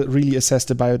to really assess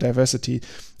the biodiversity.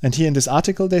 And here in this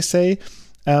article, they say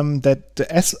that the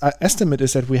estimate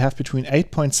is that we have between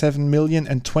 8.7 million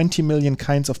and 20 million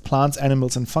kinds of plants,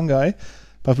 animals, and fungi,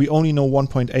 but we only know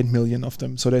 1.8 million of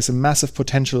them. So there's a massive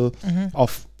potential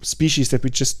of species that we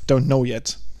just don't know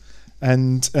yet.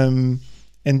 And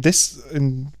in this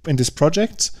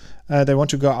project, they want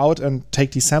to go out and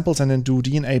take these samples and then do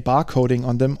DNA barcoding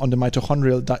on them, on the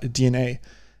mitochondrial DNA.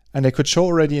 And they could show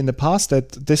already in the past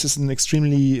that this is an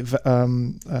extremely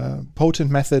potent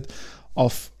method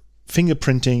of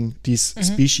fingerprinting these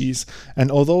species.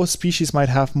 And although species might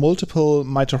have multiple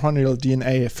mitochondrial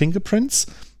DNA fingerprints,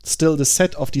 still the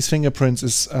set of these fingerprints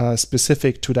is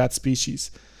specific to that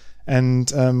species.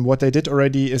 And what they did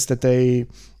already is that they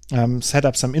set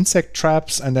up some insect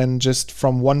traps, and then just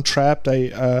from one trap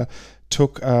they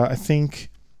took, I think,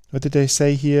 what did they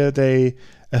say here? They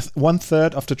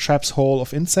 1/3 of the trap's haul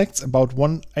of insects, about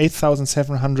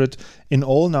 8,700 in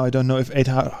all. Now I don't know if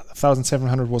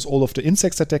 8,700 was all of the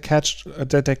insects that they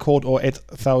caught, or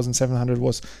 8,700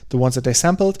 was the ones that they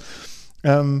sampled.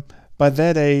 But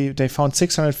there they found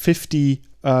 650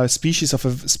 species of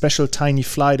a special tiny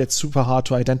fly that's super hard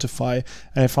to identify,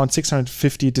 and I found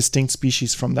 650 distinct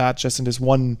species from that just in this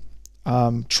one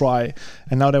try.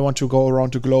 And now they want to go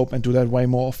around the globe and do that way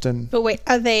more often. But wait,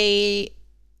 are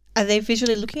they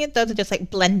visually looking at those, or just like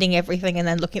blending everything and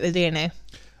then looking at the DNA?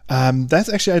 That's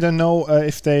actually, I don't know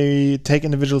if they take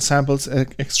individual samples,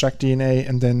 extract DNA,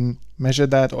 and then measure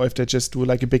that, or if they just do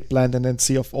like a big blend and then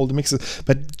see of all the mixes.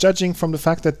 But judging from the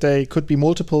fact that they could be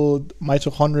multiple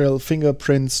mitochondrial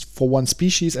fingerprints for one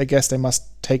species, I guess they must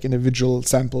take individual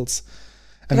samples.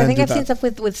 And I think I've seen stuff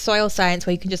with soil science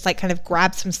where you can just like kind of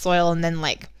grab some soil and then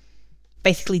like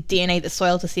basically DNA the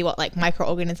soil to see what like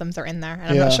microorganisms are in there.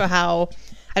 And I'm not sure I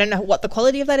don't know what the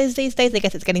quality of that is these days. I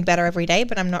guess it's getting better every day,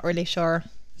 but I'm not really sure.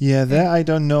 Yeah, there I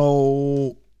don't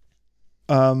know.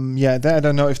 There I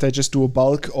don't know if they just do a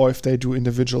bulk or if they do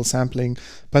individual sampling.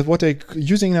 But what they're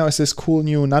using now is this cool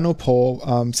new nanopore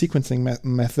sequencing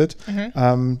method.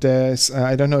 There's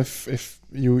I don't know if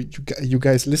you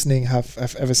guys listening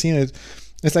have ever seen it.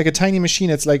 It's like a tiny machine.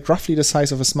 It's like roughly the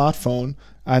size of a smartphone,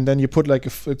 and then you put like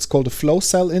it's called a flow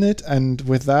cell in it, and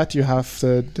with that you have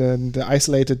the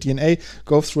isolated DNA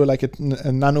go through like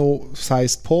a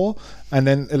nano-sized pore, and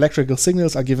then electrical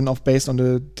signals are given off based on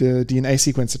the DNA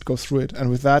sequence that goes through it.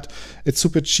 And with that, it's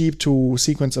super cheap to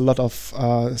sequence a lot of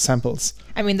samples.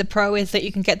 I mean, the pro is that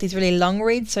you can get these really long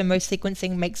reads. So most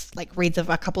sequencing makes like reads of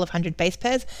a couple of hundred base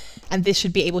pairs, and this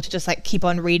should be able to just like keep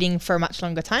on reading for a much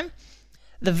longer time.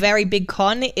 The very big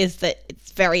con is that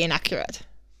it's very inaccurate.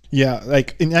 Yeah,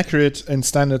 like inaccurate in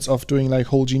standards of doing like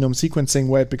whole genome sequencing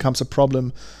where it becomes a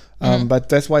problem. But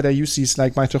that's why they use these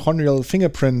like mitochondrial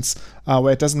fingerprints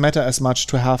where it doesn't matter as much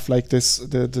to have like this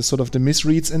the sort of the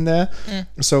misreads in there.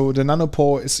 So the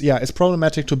nanopore is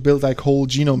problematic to build like whole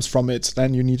genomes from it.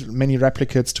 Then you need many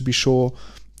replicates to be sure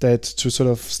that to sort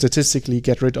of statistically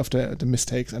get rid of the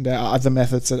mistakes. And there are other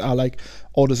methods that are like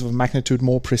orders of magnitude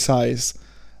more precise.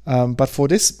 But for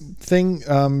this thing,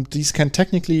 these can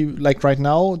technically, like right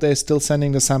now, they're still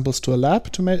sending the samples to a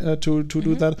lab to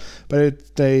do that.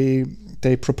 But they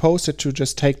proposed it to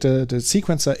just take the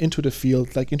sequencer into the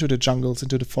field, like into the jungles,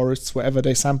 into the forests, wherever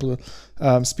they sample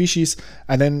species,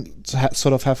 and then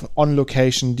sort of have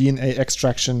on-location DNA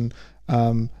extraction,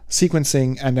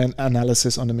 sequencing, and then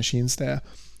analysis on the machines there.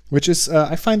 Which is,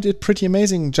 I find it pretty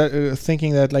amazing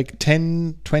thinking that like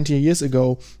 10, 20 years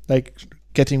ago, like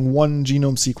getting one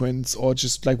genome sequence or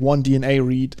just like one DNA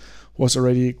read was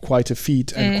already quite a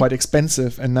feat and quite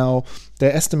expensive. And now they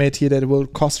estimate here that it will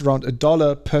cost around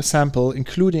 $1 per sample,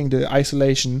 including the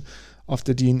isolation of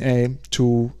the DNA,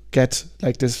 to get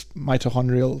like this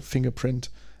mitochondrial fingerprint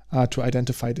to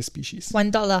identify the species.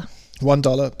 $1.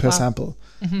 $1 per sample.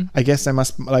 I guess they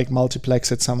must like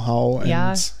multiplex it somehow.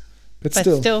 And, but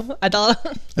still $1.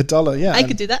 $1, yeah. I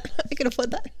could do that. I could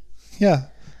afford that. Yeah.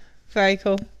 Very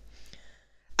cool.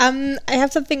 I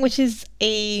have something which is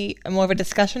a more of a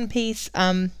discussion piece,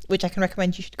 which I can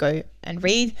recommend you should go and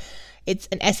read. It's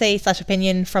an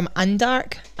essay/opinion from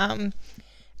Undark.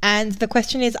 And the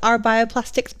question is, are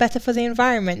bioplastics better for the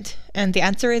environment? And the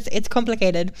answer is, it's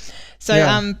complicated. So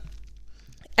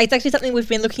it's actually something we've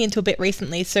been looking into a bit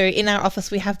recently. So in our office,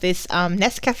 we have this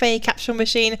Nescafe capsule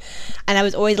machine. And I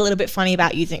was always a little bit funny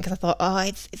about using it because I thought,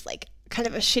 it's like kind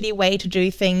of a shitty way to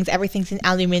do things. Everything's in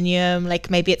aluminium. Like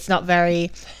maybe it's not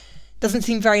doesn't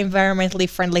seem very environmentally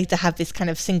friendly to have this kind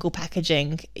of single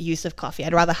packaging use of coffee.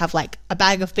 I'd rather have like a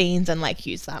bag of beans and like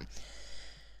use that.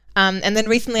 And then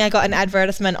recently I got an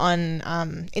advertisement on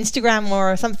Instagram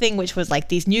or something, which was like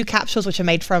these new capsules, which are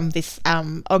made from this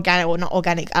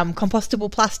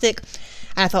compostable plastic.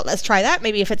 And I thought, let's try that.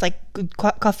 Maybe if it's like good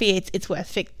coffee, it's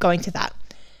worth going to that.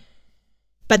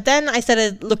 But then I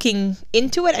started looking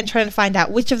into it and trying to find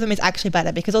out which of them is actually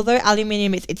better, because although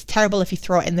aluminium it's terrible if you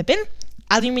throw it in the bin,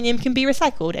 aluminium can be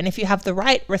recycled, and if you have the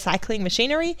right recycling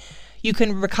machinery, you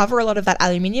can recover a lot of that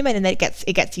aluminium, and then it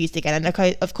gets used again.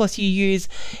 And of course, you use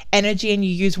energy and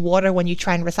you use water when you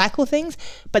try and recycle things,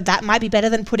 but that might be better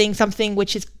than putting something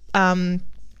which is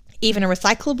even a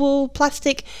recyclable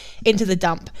plastic into the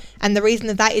dump. And the reason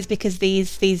of that is because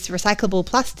these recyclable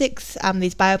plastics,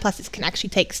 these bioplastics, can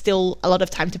actually take still a lot of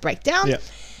time to break down. Yeah.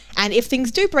 And if things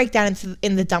do break down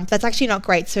in the dump, that's actually not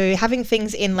great. So having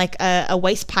things in like a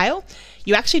waste pile,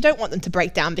 you actually don't want them to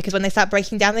break down, because when they start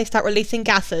breaking down, they start releasing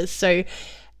gases. So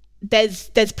there's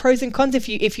pros and cons. If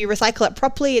you recycle it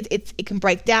properly, it can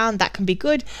break down. That can be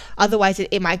good. Otherwise,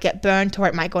 it might get burnt or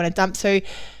it might go in a dump. So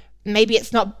maybe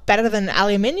it's not better than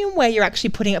aluminium, where you're actually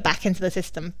putting it back into the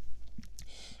system.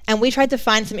 And we tried to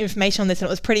find some information on this, and it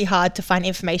was pretty hard to find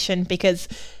information because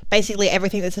basically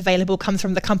everything that's available comes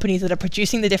from the companies that are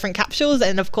producing the different capsules,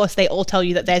 and of course they all tell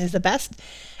you that theirs is the best.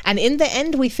 And in the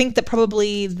end, we think that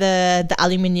probably the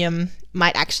aluminium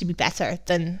might actually be better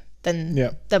than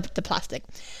the plastic.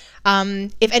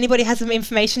 If anybody has some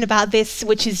information about this,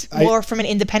 which is more from an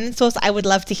independent source, I would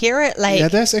love to hear it.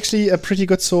 There's actually a pretty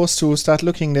good source to start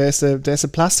looking. There's a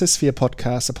Plastisphere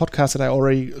podcast, a podcast that I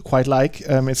already quite like.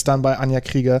 It's done by Anja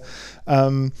Krieger.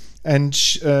 And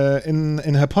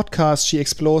in her podcast, she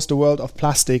explores the world of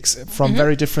plastics from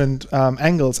very different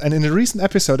angles. And in a recent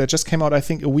episode that just came out, I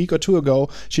think a week or two ago,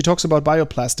 she talks about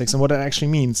bioplastics and what that actually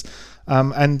means.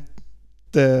 And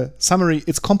the summary,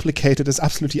 it's complicated, is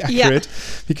absolutely accurate,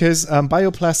 because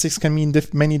bioplastics can mean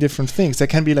many different things. There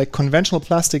can be like conventional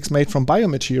plastics made from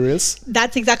biomaterials.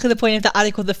 That's exactly the point of the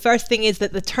article. The first thing is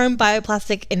that the term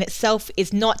bioplastic in itself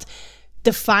is not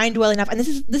defined well enough, and this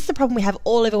is the problem we have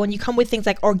all over when you come with things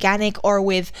like organic or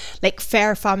with like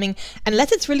fair farming.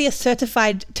 Unless it's really a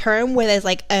certified term where there's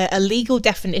like a legal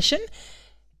definition,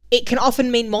 it can often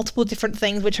mean multiple different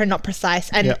things which are not precise.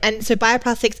 And so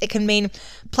bioplastics, it can mean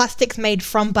plastics made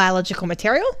from biological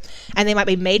material, and they might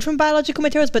be made from biological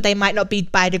materials, but they might not be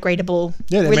biodegradable.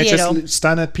 Yeah, they really may just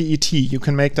standard PET. You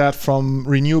can make that from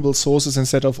renewable sources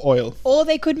instead of oil. Or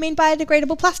they could mean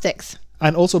biodegradable plastics.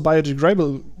 And also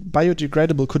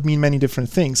biodegradable could mean many different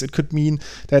things. It could mean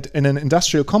that in an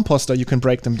industrial composter you can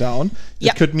break them down.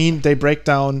 It could mean they break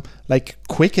down like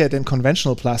quicker than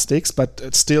conventional plastics, but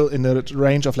it's still in the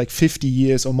range of like 50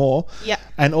 years or more. Yeah.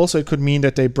 And also it could mean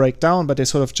that they break down, but they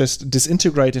sort of just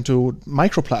disintegrate into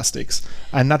microplastics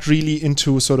and not really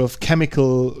into sort of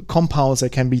chemical compounds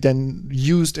that can be then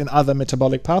used in other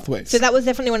metabolic pathways. So that was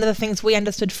definitely one of the things we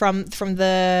understood from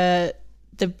the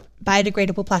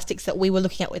biodegradable plastics that we were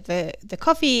looking at with the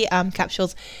coffee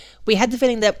capsules. We had the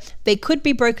feeling that they could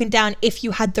be broken down if you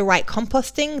had the right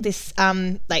composting, this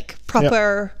like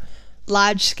proper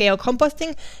large scale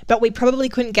composting, but we probably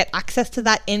couldn't get access to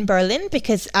that in Berlin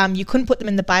because you couldn't put them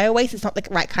in the bio-waste. It's not the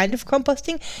right kind of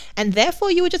composting, and therefore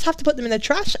you would just have to put them in the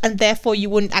trash, and therefore you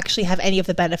wouldn't actually have any of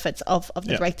the benefits of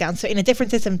the breakdown. So in a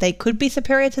different system they could be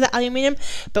superior to the aluminium,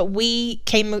 but we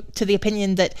came to the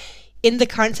opinion that in the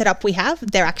current setup we have,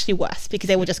 they're actually worse because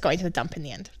they were just going to the dump in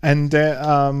the end. And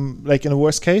like in the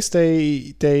worst case,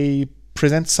 they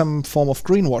present some form of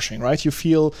greenwashing, right? You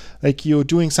feel like you're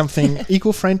doing something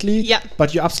eco-friendly,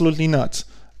 but you're absolutely not.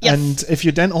 Yes. And if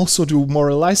you then also do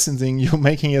moral licensing, you're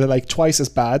making it like twice as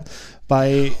bad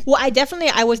by... Well,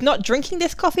 I was not drinking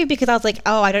this coffee because I was like,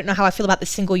 oh, I don't know how I feel about the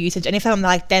single usage. And if I'm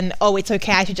like, then, oh, it's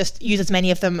okay, I should just use as many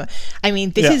of them. I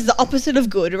mean, this is the opposite of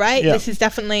good, right? Yeah. This is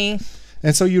definitely...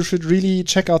 And so you should really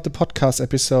check out the podcast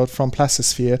episode from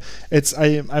Plastisphere. It's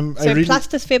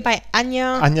Plastisphere by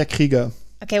Anja Krieger.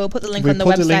 Okay, we'll put the link on the website.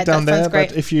 We'll put the link down there, great.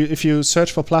 But if you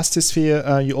search for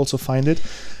Plastisphere, you also find it.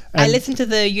 I listened to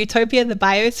the Utopia, the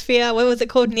Biosphere. What was it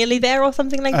called? Nearly There or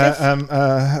something like this?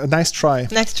 Nice try.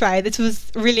 Nice try. This was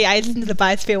really... I listened to the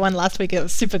Biosphere one last week. It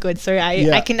was super good. So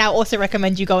I can now also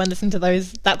recommend you go and listen to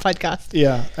that podcast.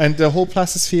 Yeah, and the whole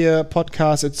Plastisphere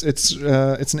podcast,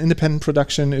 it's an independent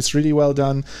production. It's really well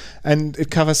done, and it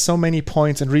covers so many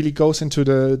points and really goes into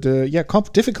the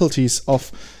difficulties of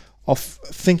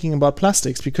thinking about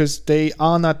plastics, because they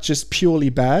are not just purely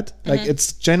bad. Like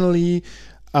it's generally...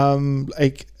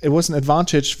 like it was an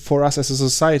advantage for us as a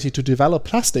society to develop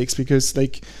plastics because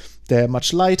like they're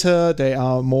much lighter, they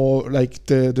are more like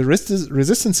the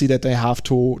resistancy that they have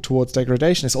towards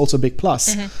degradation is also a big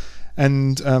plus.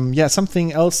 And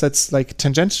something else that's like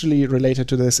tangentially related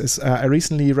to this is I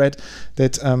recently read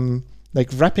that like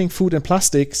wrapping food in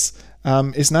plastics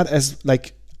is not as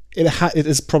like it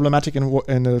is problematic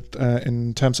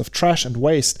in terms of trash and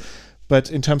waste. But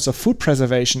in terms of food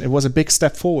preservation, it was a big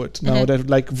step forward. Now that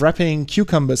like wrapping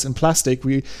cucumbers in plastic,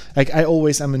 I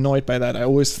always am annoyed by that. I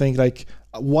always think like,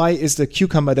 why is the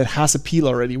cucumber that has a peel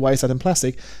already, why is that in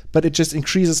plastic? But it just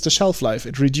increases the shelf life.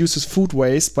 It reduces food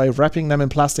waste by wrapping them in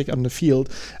plastic on the field,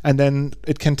 and then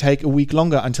it can take a week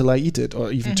longer until I eat it,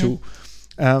 or even two.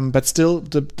 But still,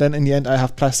 then in the end, I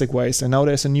have plastic waste. And now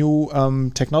there's a new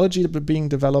technology being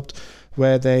developed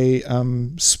where they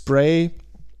spray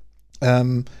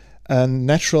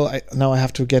natural, now I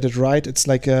have to get it right, it's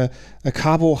like a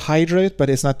carbohydrate, but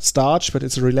it's not starch, but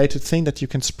it's a related thing that you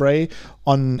can spray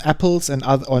on apples and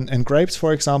and grapes,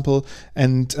 for example,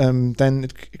 and then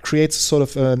it creates sort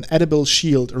of an edible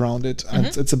shield around it. And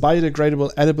it's a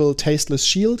biodegradable, edible, tasteless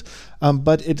shield,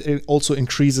 but it also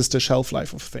increases the shelf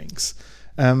life of things.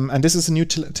 And this is a new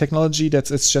technology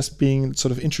it's just being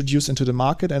sort of introduced into the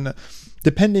market, and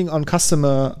depending on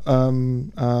customer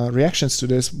reactions to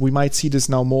this, we might see this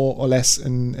now more or less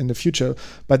in the future.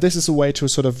 But this is a way to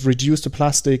sort of reduce the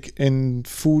plastic in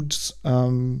foods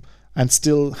and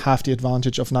still have the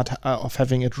advantage of not of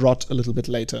having it rot a little bit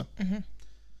later.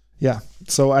 Yeah,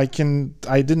 so I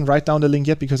didn't write down the link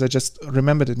yet because I just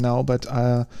remembered it now. But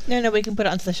no, we can put it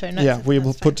onto the show notes. Yeah, we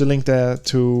will put the link there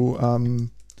to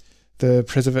the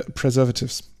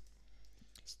preservatives.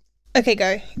 Okay,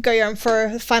 go Joram, for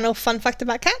a final fun fact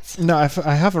about cats. No, I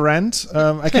have a rant.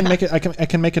 I can make it. I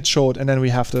can make it short, and then we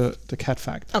have the cat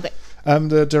fact. Okay.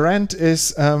 The rant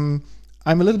is I'm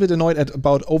a little bit annoyed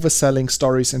about overselling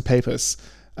stories in papers.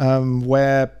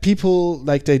 Where people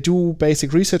like they do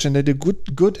basic research and they do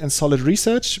good and solid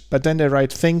research, but then they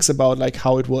write things about like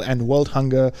how it will end world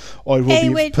hunger or it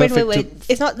will be perfect. Wait.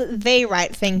 It's not that they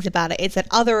write things about it; it's that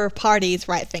other parties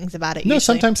write things about it. No, usually.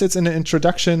 Sometimes it's in the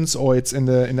introductions or it's in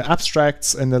the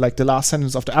abstracts, and the last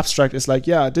sentence of the abstract is like,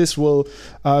 yeah, this will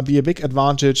be a big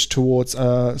advantage towards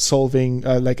solving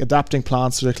adapting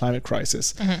plants to the climate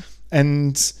crisis,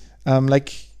 and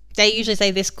They usually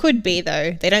say this could be,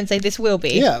 though. They don't say this will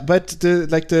be. Yeah, but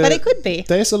but it could be.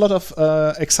 There's a lot of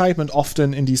excitement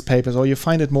often in these papers, or you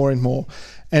find it more and more.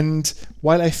 And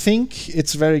while I think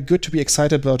it's very good to be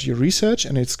excited about your research,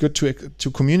 and it's good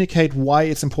to communicate why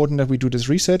it's important that we do this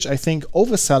research, I think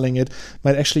overselling it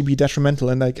might actually be detrimental.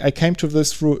 And I came to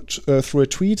this through a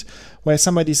tweet where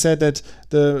somebody said that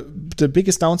the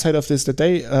biggest downside of this that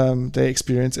they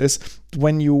experience is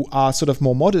when you are sort of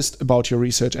more modest about your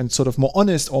research and sort of more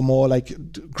honest or more like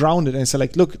grounded and say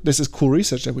like, look, this is cool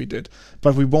research that we did,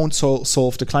 but we won't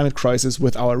solve the climate crisis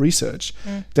with our research.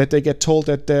 That they get told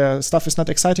that their stuff is not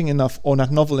exciting enough or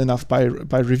not novel enough by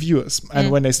reviewers.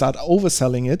 And when they start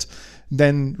overselling it,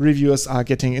 then reviewers are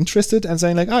getting interested and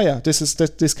saying like, oh yeah,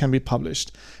 this can be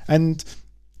published. And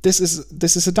this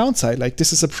is a downside. Like,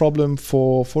 this is a problem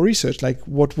for research. Like,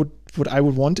 what I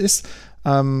would want is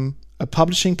a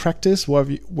publishing practice where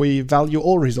we value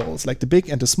all results, like the big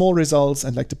and the small results,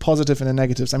 and like the positive and the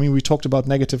negatives. I mean, we talked about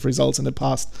negative results in the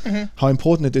past, how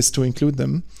important it is to include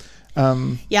them.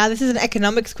 Yeah, this is an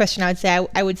economics question.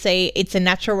 I would say it's a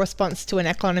natural response to an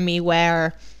economy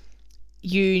where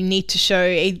you need to show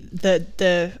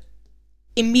the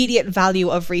immediate value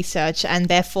of research, and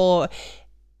therefore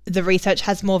the research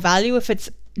has more value if it's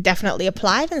definitely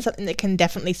applied and something that can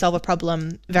definitely solve a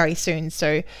problem very soon.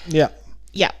 So yeah.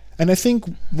 And I think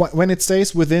when it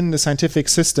stays within the scientific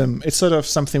system, it's sort of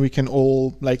something we can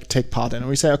all like take part in. And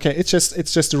we say, okay, it's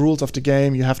just the rules of the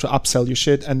game. You have to upsell your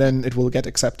shit, and then it will get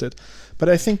accepted. But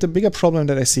I think the bigger problem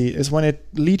that I see is when it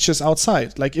leaches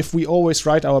outside. Like, if we always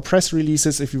write our press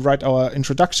releases, if we write our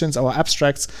introductions, our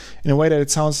abstracts in a way that it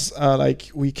sounds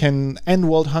like we can end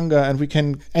world hunger and we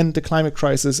can end the climate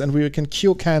crisis and we can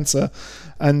cure cancer,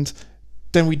 and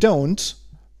then we don't,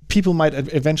 people might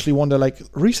eventually wonder, like,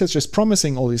 research is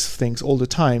promising all these things all the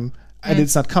time, and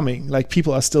it's not coming. Like,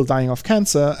 people are still dying of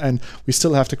cancer, and we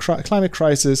still have the climate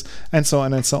crisis, and so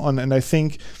on and so on. And I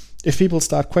think if people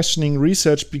start questioning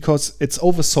research because it's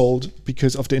oversold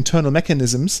because of the internal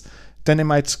mechanisms, then they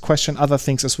might question other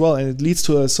things as well. And it leads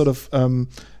to a sort of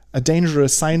a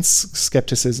dangerous science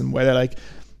skepticism where they're like,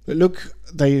 look,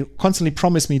 they constantly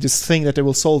promise me this thing that they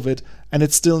will solve it, and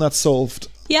it's still not solved.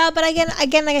 Yeah, but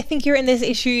again, I think you're in this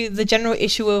issue, the general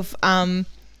issue of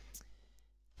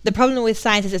the problem with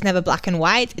science is it's never black and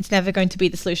white. It's never going to be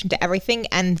the solution to everything.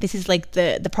 And this is like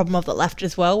the problem of the left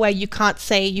as well, where you can't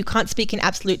speak in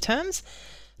absolute terms,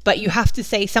 but you have to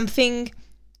say something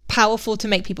powerful to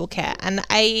make people care. And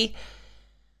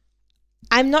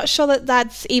I'm not sure that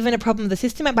that's even a problem of the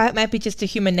system. It might be just a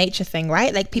human nature thing,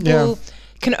 right? Like, people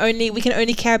we can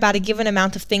only care about a given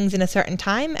amount of things in a certain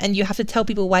time, and you have to tell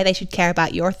people why they should care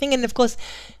about your thing. And of course,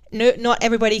 not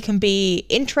everybody can be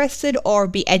interested or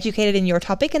be educated in your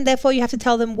topic, and therefore you have to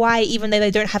tell them why, even though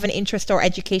they don't have an interest or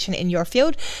education in your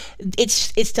field,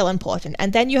 it's still important.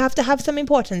 And then you have to have some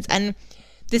importance, and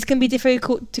this can be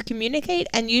difficult to communicate,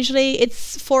 and usually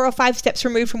it's 4 or 5 steps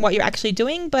removed from what you're actually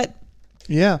doing. But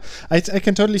yeah, I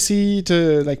can totally see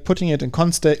putting it in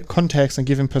context and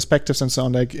giving perspectives and so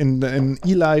on. Like in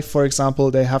eLife, for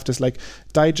example, they have this like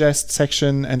digest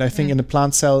section, and I think in the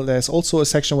Plant Cell there's also a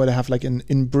section where they have like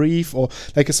in brief, or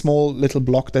like a small little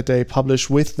block that they publish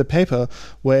with the paper,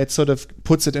 where it sort of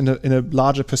puts it in a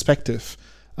larger perspective.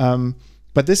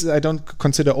 But this I don't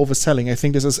consider overselling. I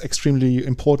think this is extremely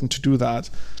important to do that.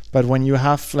 But when you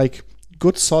have like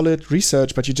good solid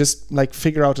research, but you just like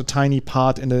figure out a tiny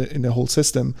part in the whole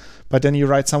system, but then you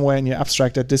write somewhere in your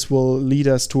abstract that this will lead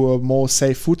us to a more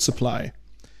safe food supply,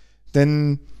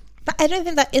 then... But I don't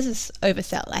think that is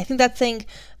oversell. I think that's saying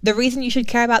the reason you should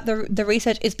care about the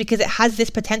research is because it has this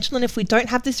potential, and if we don't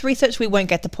have this research, we won't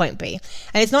get to point B.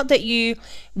 And it's not that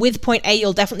with point A,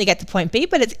 you'll definitely get to point B,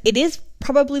 but it is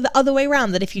probably the other way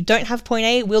around, that if you don't have point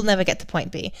A, we'll never get to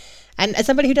point B. And as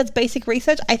somebody who does basic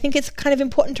research, I think it's kind of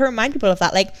important to remind people of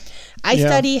that. Like, I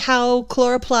study how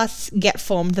chloroplasts get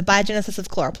formed, the biogenesis of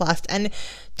chloroplast. And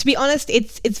to be honest,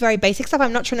 it's very basic stuff.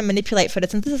 I'm not trying to manipulate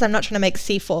photosynthesis. I'm not trying to make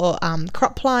C4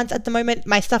 crop plants at the moment.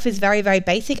 My stuff is very, very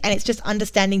basic, and it's just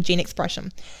understanding gene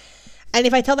expression. And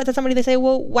if I tell that to somebody, they say,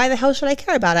 well, why the hell should I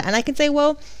care about it? And I can say,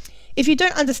 well, if you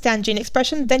don't understand gene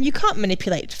expression, then you can't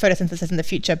manipulate photosynthesis in the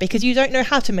future because you don't know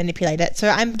how to manipulate it. So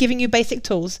I'm giving you basic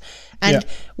tools. And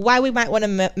why we might want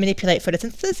to manipulate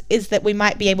photosynthesis is that we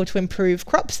might be able to improve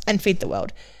crops and feed the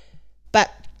world.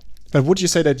 But would you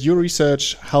say that your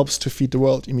research helps to feed the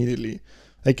world immediately?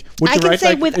 Like, would you write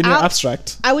like in your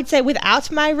abstract? I would say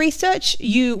without my research,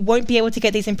 you won't be able to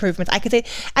get these improvements. I could say,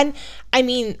 and I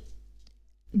mean,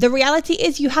 the reality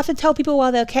is you have to tell people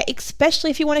while they're okay,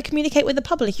 especially if you want to communicate with the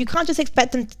public. You can't just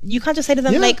expect them, you can't just say to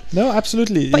them no,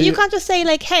 absolutely. But you can't just say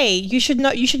like, hey, you should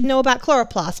know about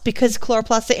chloroplasts because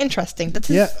chloroplasts are interesting.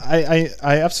 I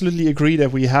absolutely agree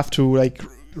that we have to like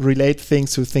relate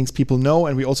things to things people know,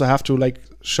 and we also have to like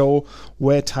show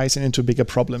where it ties into bigger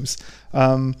problems.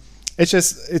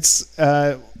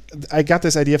 I got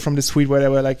this idea from this tweet where they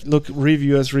were like, look,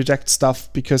 reviewers reject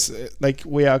stuff because like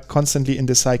we are constantly in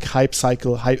this like hype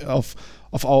cycle of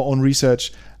our own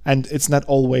research, and it's not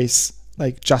always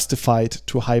like justified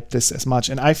to hype this as much.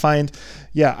 And I find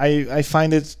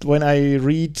it when I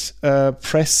read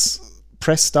press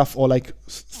stuff or like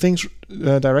things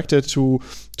directed to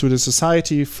the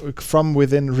society from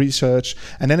within research,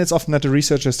 and then it's often not the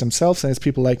researchers themselves, and it's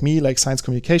people like me, like science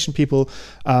communication people,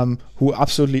 who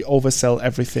absolutely oversell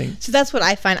everything. So that's what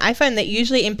I find. I find that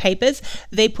usually in papers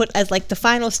they put as like the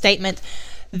final statement,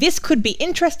 this could be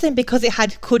interesting because it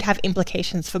could have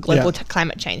implications for global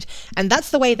climate change, and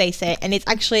that's the way they say it. And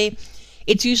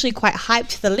it's usually quite hyped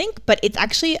to the link, but it's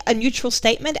actually a neutral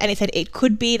statement, and it said it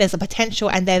could be, there's a potential,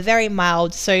 and they're very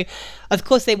mild. So of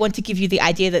course they want to give you the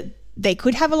idea that they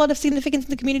could have a lot of significance in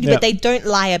the community, but they don't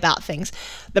lie about things.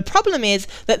 The problem is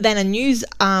that then a news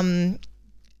a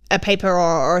paper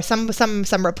or some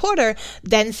reporter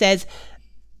then says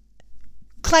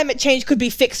climate change could be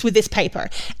fixed with this paper,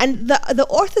 and the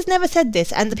authors never said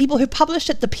this, and the people who published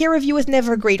it, the peer reviewers,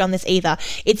 never agreed on this either.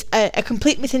 It's a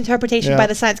complete misinterpretation by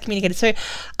the science communicator. So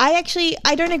I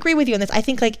don't agree with you on this. I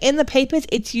think like in the papers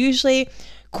it's usually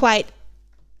quite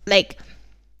like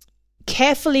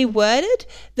carefully worded,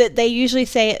 that they usually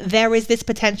say there is this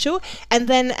potential, and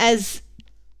then as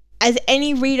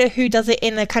any reader who does it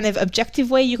in a kind of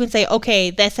objective way, you can say, okay,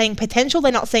 they're saying potential,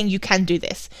 they're not saying you can do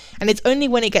this. And it's only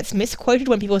when it gets misquoted,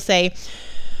 when people say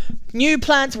new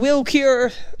plants will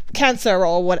cure cancer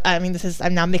or what. I mean,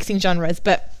 I'm now mixing genres,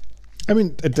 but I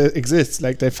mean, it exists.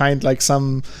 Like they find like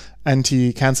some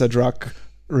anti-cancer drug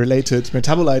related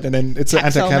metabolite, and then it's an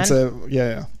anti-cancer.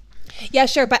 Yeah,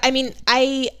 sure. But I mean,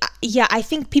 I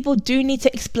think people do need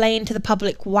to explain to the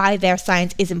public why their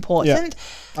science is important.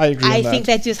 Yeah, I agree. I think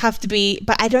they just have to be,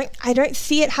 but I don't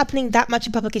see it happening that much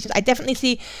in publications. I definitely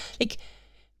see, like,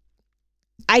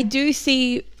 I do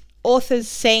see authors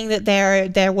saying that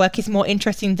their work is more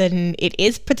interesting than it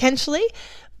is potentially,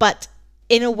 but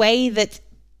in a way that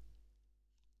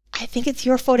I think it's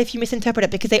your fault if you misinterpret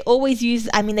it, because they always use,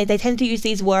 I mean, they tend to use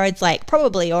these words like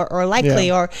probably or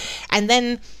likely and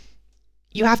then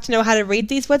you have to know how to read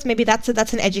these words. Maybe that's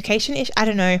an education issue. I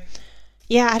don't know.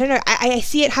 Yeah, I don't know. I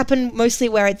see it happen mostly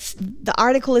where it's the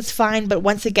article is fine, but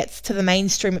once it gets to the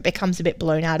mainstream, it becomes a bit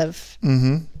blown out of.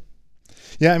 Mm-hmm.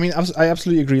 Yeah, I mean, I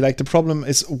absolutely agree. Like the problem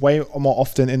is way more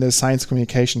often in the science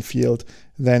communication field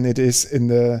than it is in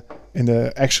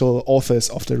the actual authors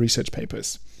of the research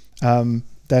papers.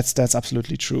 That's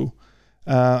absolutely true.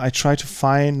 I try to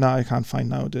find now. I can't find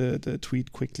now the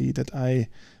tweet quickly that I.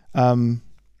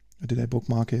 Did I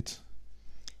bookmark it?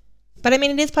 But I mean,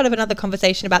 it is part of another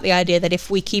conversation about the idea that if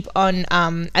we keep on,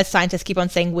 as scientists, keep on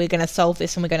saying we're going to solve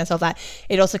this and we're going to solve that,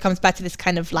 it also comes back to this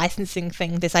kind of licensing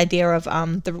thing, this idea of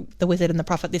the wizard and the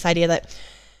prophet, this idea that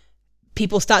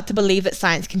people start to believe that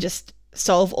science can just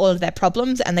solve all of their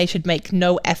problems and they should make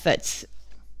no efforts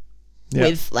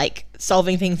with like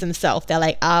solving things themselves. They're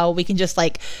like, we can just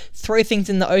like throw things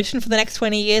in the ocean for the next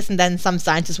 20 years and then some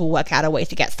scientists will work out a way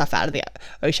to get stuff out of the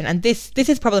ocean. And this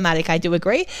is problematic. I do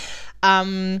agree.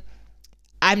 I'm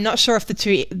not sure if the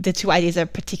two ideas are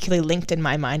particularly linked in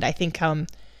my mind. I think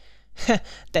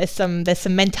there's some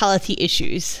mentality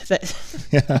issues that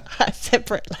are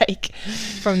separate like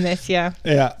from this. Yeah.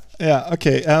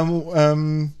 Okay.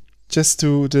 Just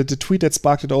to the tweet that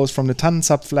sparked it all is from the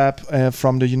TANSAP lab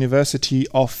from the University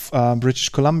of British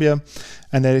Columbia,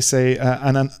 and they say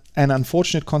an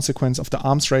unfortunate consequence of the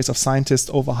arms race of scientists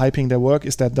overhyping their work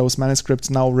is that those manuscripts,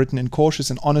 now written in cautious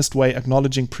and honest way,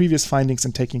 acknowledging previous findings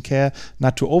and taking care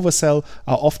not to oversell,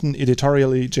 are often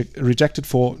editorially rejected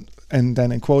for, and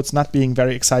then in quotes, not being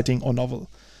very exciting or novel.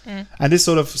 And this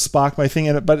sort of sparked my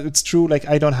thing, but it's true. Like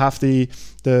I don't have the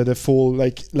full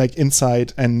like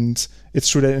insight, and it's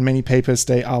true that in many papers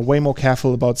they are way more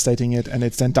careful about stating it, and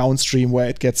it's then downstream where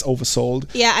it gets oversold.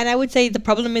 Yeah, and I would say the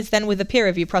problem is then with the peer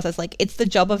review process. Like it's the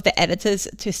job of the editors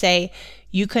to say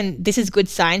this is good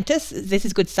scientists, this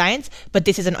is good science, but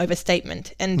this is an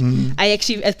overstatement. And I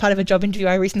actually, as part of a job interview,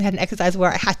 I recently had an exercise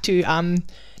where I had to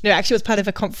it was part of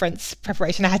a conference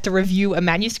preparation. I had to review a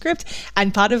manuscript,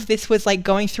 and part of this was like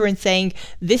going through and saying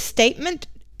this statement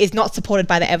is not supported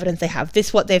by the evidence they have.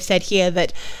 This what they've said here,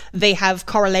 that they have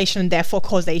correlation and therefore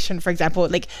causation, for example.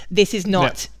 Like this is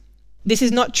not this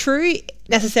is not true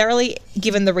necessarily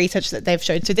given the research that they've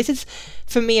showed. So this is,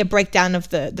 for me, a breakdown of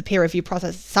the peer review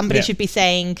process. Somebody should be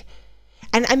saying,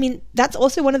 and I mean, that's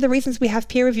also one of the reasons we have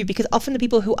peer review, because often the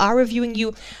people who are reviewing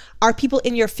you are people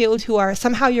in your field who are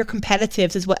somehow your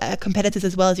competitors as well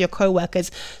as your co-workers.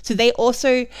 So they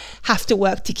also have to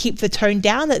work to keep the tone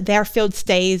down, that their field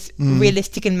stays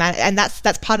realistic and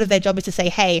that's part of their job, is to say,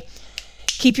 hey,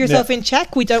 keep yourself in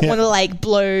check. We don't want to like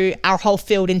blow our whole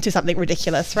field into something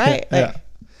ridiculous, right?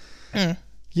 No,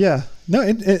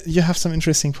 you have some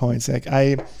interesting points. Like,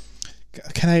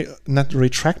 can I not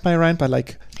retract my rant, but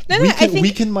like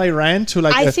weaken my rant to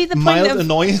like a mild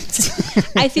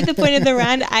annoyance? I see the point of the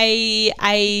rant.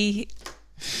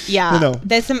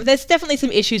 There's definitely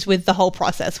some issues with the whole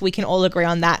process. We can all agree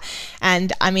on that.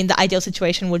 And I mean, the ideal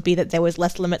situation would be that there was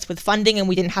less limits with funding, and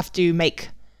we didn't have to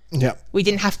we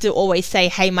didn't have to always say,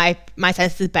 hey, my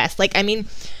science is best. Like, I mean,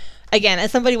 again,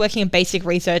 as somebody working in basic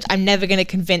research, I'm never going to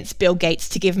convince Bill Gates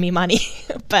to give me money.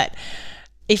 But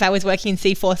if I was working in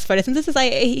C-Force photosynthesis,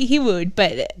 he would.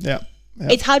 But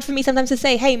it's hard for me sometimes to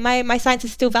say, hey, my science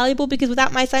is still valuable, because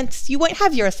without my science, you won't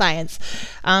have your science.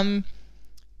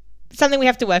 Something we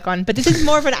have to work on. But this is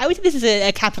more of I would say this is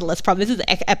a capitalist problem. This is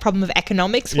a problem of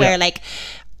economics where, like,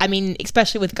 I mean,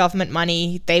 especially with government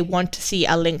money, they want to see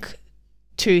a link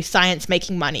to science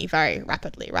making money very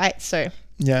rapidly, right? So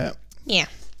yeah.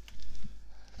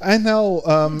 And now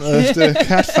the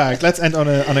cat fact. Let's end on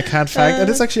a cat fact, and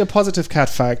it's actually a positive cat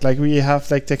fact. Like, we have,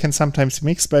 like, they can sometimes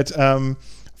mix, but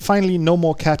finally, no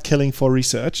more cat killing for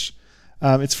research.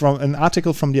 It's from an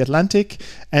article from The Atlantic,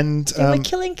 and they were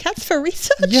killing cats for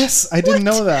research. Yes, I didn't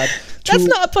know that. That's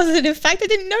not a positive fact. I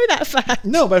didn't know that fact.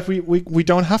 No, but we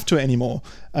don't have to anymore,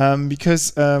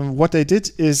 because what they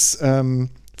did is.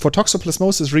 For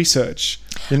toxoplasmosis research,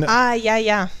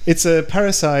 it's a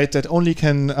parasite that only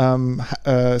can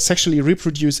sexually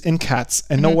reproduce in cats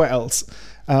and nowhere else.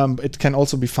 It can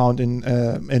also be found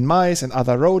in mice and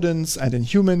other rodents and in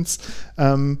humans.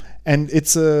 And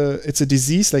it's a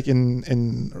disease, like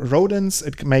in rodents.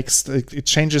 It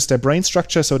changes their brain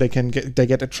structure, so they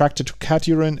get attracted to cat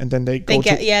urine, and then they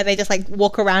just like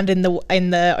walk around in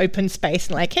the open space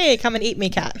and like, hey, come and eat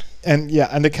me, cat. And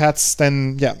the cats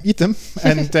then eat them,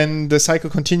 and then the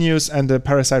cycle continues, and the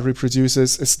parasite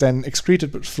reproduces, is then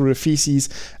excreted through the feces,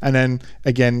 and then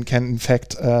again can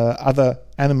infect other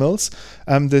animals.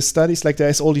 The studies, like,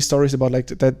 there's all these stories about like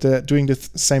that they're doing the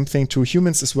same thing to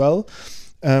humans as well.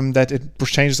 That it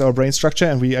changes our brain structure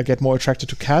and we get more attracted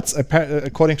to cats.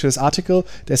 According to this article,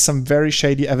 there's some very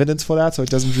shady evidence for that, so it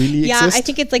doesn't really exist. Yeah, I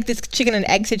think it's like this chicken and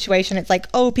egg situation. It's like,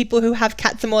 oh, people who have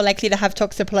cats are more likely to have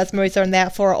toxoplasmosis and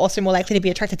therefore are also more likely to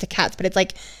be attracted to cats. But it's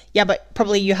like, yeah, but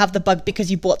probably you have the bug because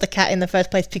you bought the cat in the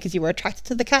first place because you were attracted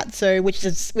to the cat. So which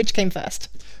came first?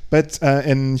 But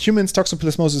in humans,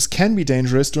 toxoplasmosis can be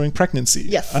dangerous during pregnancy.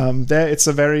 Yes. There, it's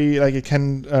a very, like, it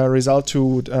can result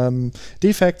to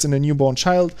defects in a newborn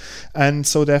child. And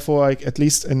so therefore, like, at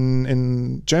least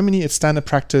in Germany, it's standard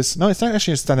practice. No, it's not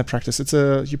actually a standard practice.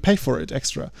 You pay for it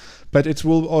extra. But it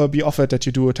will be offered that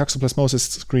you do a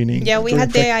toxoplasmosis screening. Yeah, we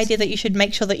had the idea that you should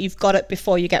make sure that you've got it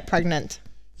before you get pregnant.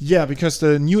 Yeah, because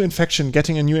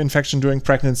getting a new infection during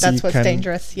pregnancy, that's what's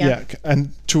dangerous. Yeah,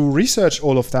 and to research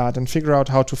all of that and figure out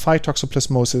how to fight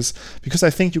toxoplasmosis, because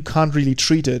I think you can't really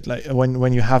treat it like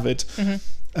when you have it.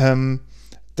 Mm-hmm.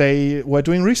 They were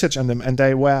doing research on them, and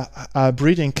they were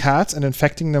breeding cats and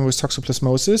infecting them with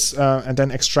toxoplasmosis, and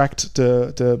then extract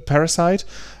the parasite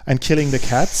and killing the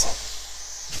cats.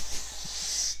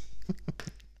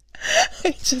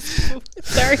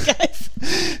 Sorry, guys.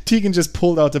 Tegan just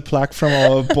pulled out the plug from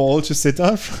our bowl to sit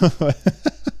on. Sorry.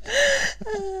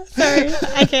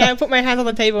 Okay, I'll put my hands on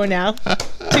the table now. 2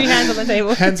 hands on the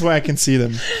table. Hands where I can see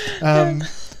them.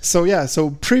 So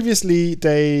previously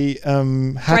they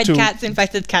had bred cats,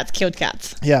 infected cats, killed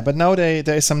cats. Yeah, but now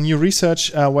there is some new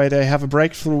research where they have a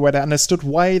breakthrough where they understood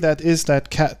why that is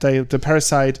that the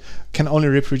parasite can only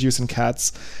reproduce in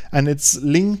cats, and it's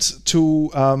linked to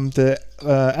the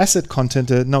acid content,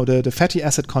 the fatty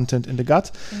acid content in the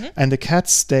gut, and the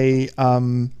cats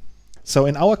so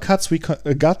in our guts we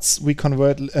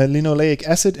convert linoleic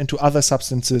acid into other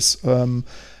substances.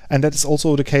 And that is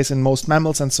also the case in most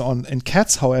mammals and so on. In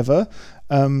cats, however,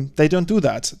 they don't do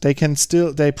that. They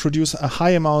produce have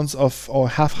high amounts of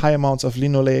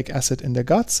linoleic acid in their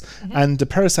guts, and the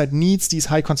parasite needs these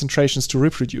high concentrations to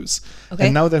reproduce. Okay.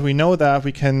 And now that we know that,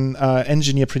 we can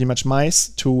engineer pretty much mice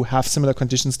to have similar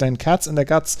conditions than cats in their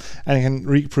guts, and can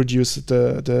reproduce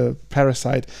the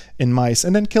parasite in mice,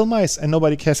 and then kill mice, and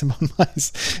nobody cares about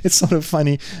mice. It's sort of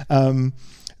funny.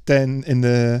 Then in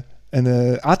the in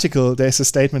the article, there's a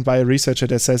statement by a researcher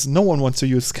that says no one wants to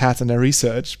use cats in their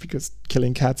research because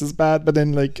killing cats is bad. But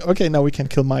then, like, okay, now we can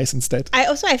kill mice instead.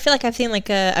 I feel like I've seen like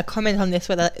a comment on this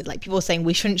where like people saying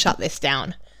we shouldn't shut this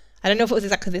down. I don't know if it was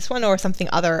exactly this one or something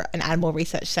other an animal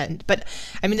research sent. But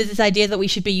I mean, there's this idea that we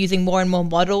should be using more and more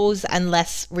models and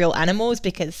less real animals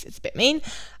because it's a bit mean.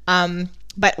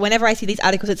 But whenever I see these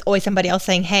articles, it's always somebody else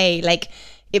saying, hey, like,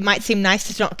 it might seem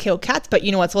nice to not kill cats, but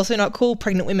you know what's also not cool?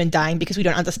 Pregnant women dying because we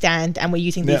don't understand and we're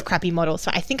using these crappy models. So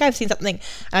I think I've seen something,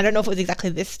 and I don't know if it was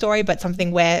exactly this story, but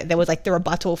something where there was like the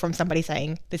rebuttal from somebody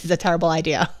saying, this is a terrible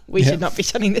idea. We should not be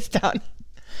shutting this down.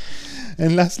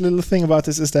 And last little thing about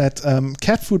this is that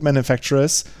cat food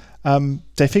manufacturers,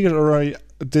 they figured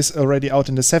this already out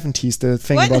in the 70s, the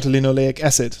thing about the linoleic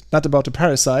acid, not about the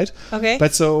parasite. Okay.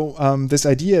 But so this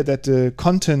idea that the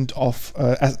content of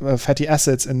fatty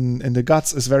acids in the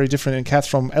guts is very different in cats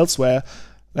from elsewhere,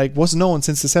 like, was known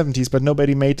since the 70s, but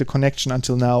nobody made the connection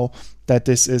until now that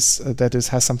this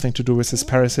has something to do with this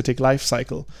parasitic life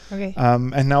cycle. Okay.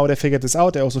 And now they figured this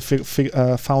out. They also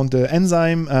found the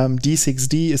enzyme.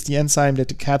 D6D is the enzyme that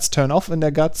the cats turn off in their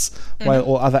guts, while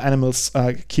all other animals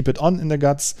keep it on in their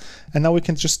guts. And now we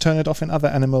can just turn it off in other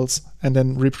animals and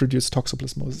then reproduce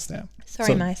toxoplasmosis there.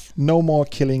 Sorry, mice. No more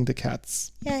killing the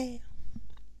cats. Yay.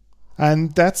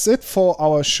 And that's it for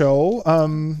our show.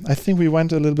 I think we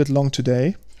went a little bit long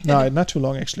today. No, not too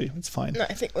long, actually. It's fine. No,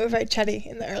 I think we were very chatty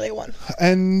in the earlier one.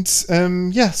 And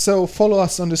so follow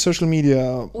us on the social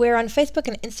media. We're on Facebook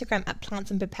and Instagram at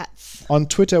Plants and Pipettes. On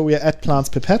Twitter, we are at Plants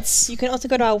Pipettes. You can also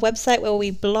go to our website where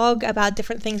we blog about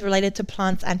different things related to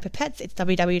plants and pipettes. It's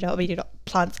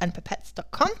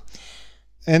www.plantsandpipettes.com.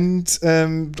 And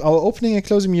our opening and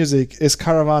closing music is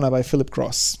Caravana by Philip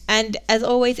Cross. And as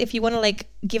always, if you want to like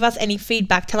give us any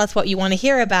feedback, tell us what you want to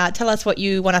hear about, tell us what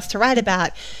you want us to write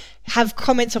about, have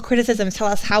comments or criticisms, tell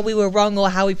us how we were wrong or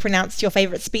how we pronounced your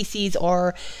favorite species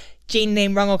or gene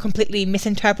name wrong or completely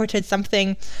misinterpreted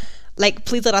something, like,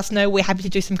 please let us know. We're happy to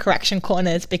do some correction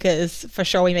corners because for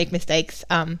sure we make mistakes.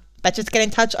 But just get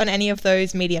in touch on any of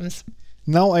those mediums.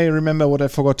 Now I remember what I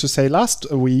forgot to say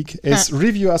last week is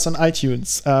review us on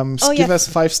iTunes. Give us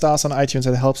 5 stars on iTunes.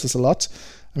 That helps us a lot.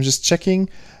 I'm just checking.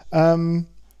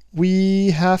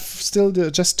 We have still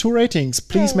just 2 ratings.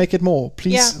 Please make it more.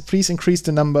 Please increase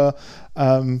the number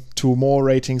to more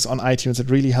ratings on iTunes.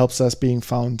 It really helps us being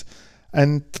found.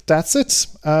 And that's it.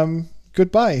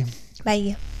 Goodbye.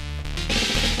 Bye.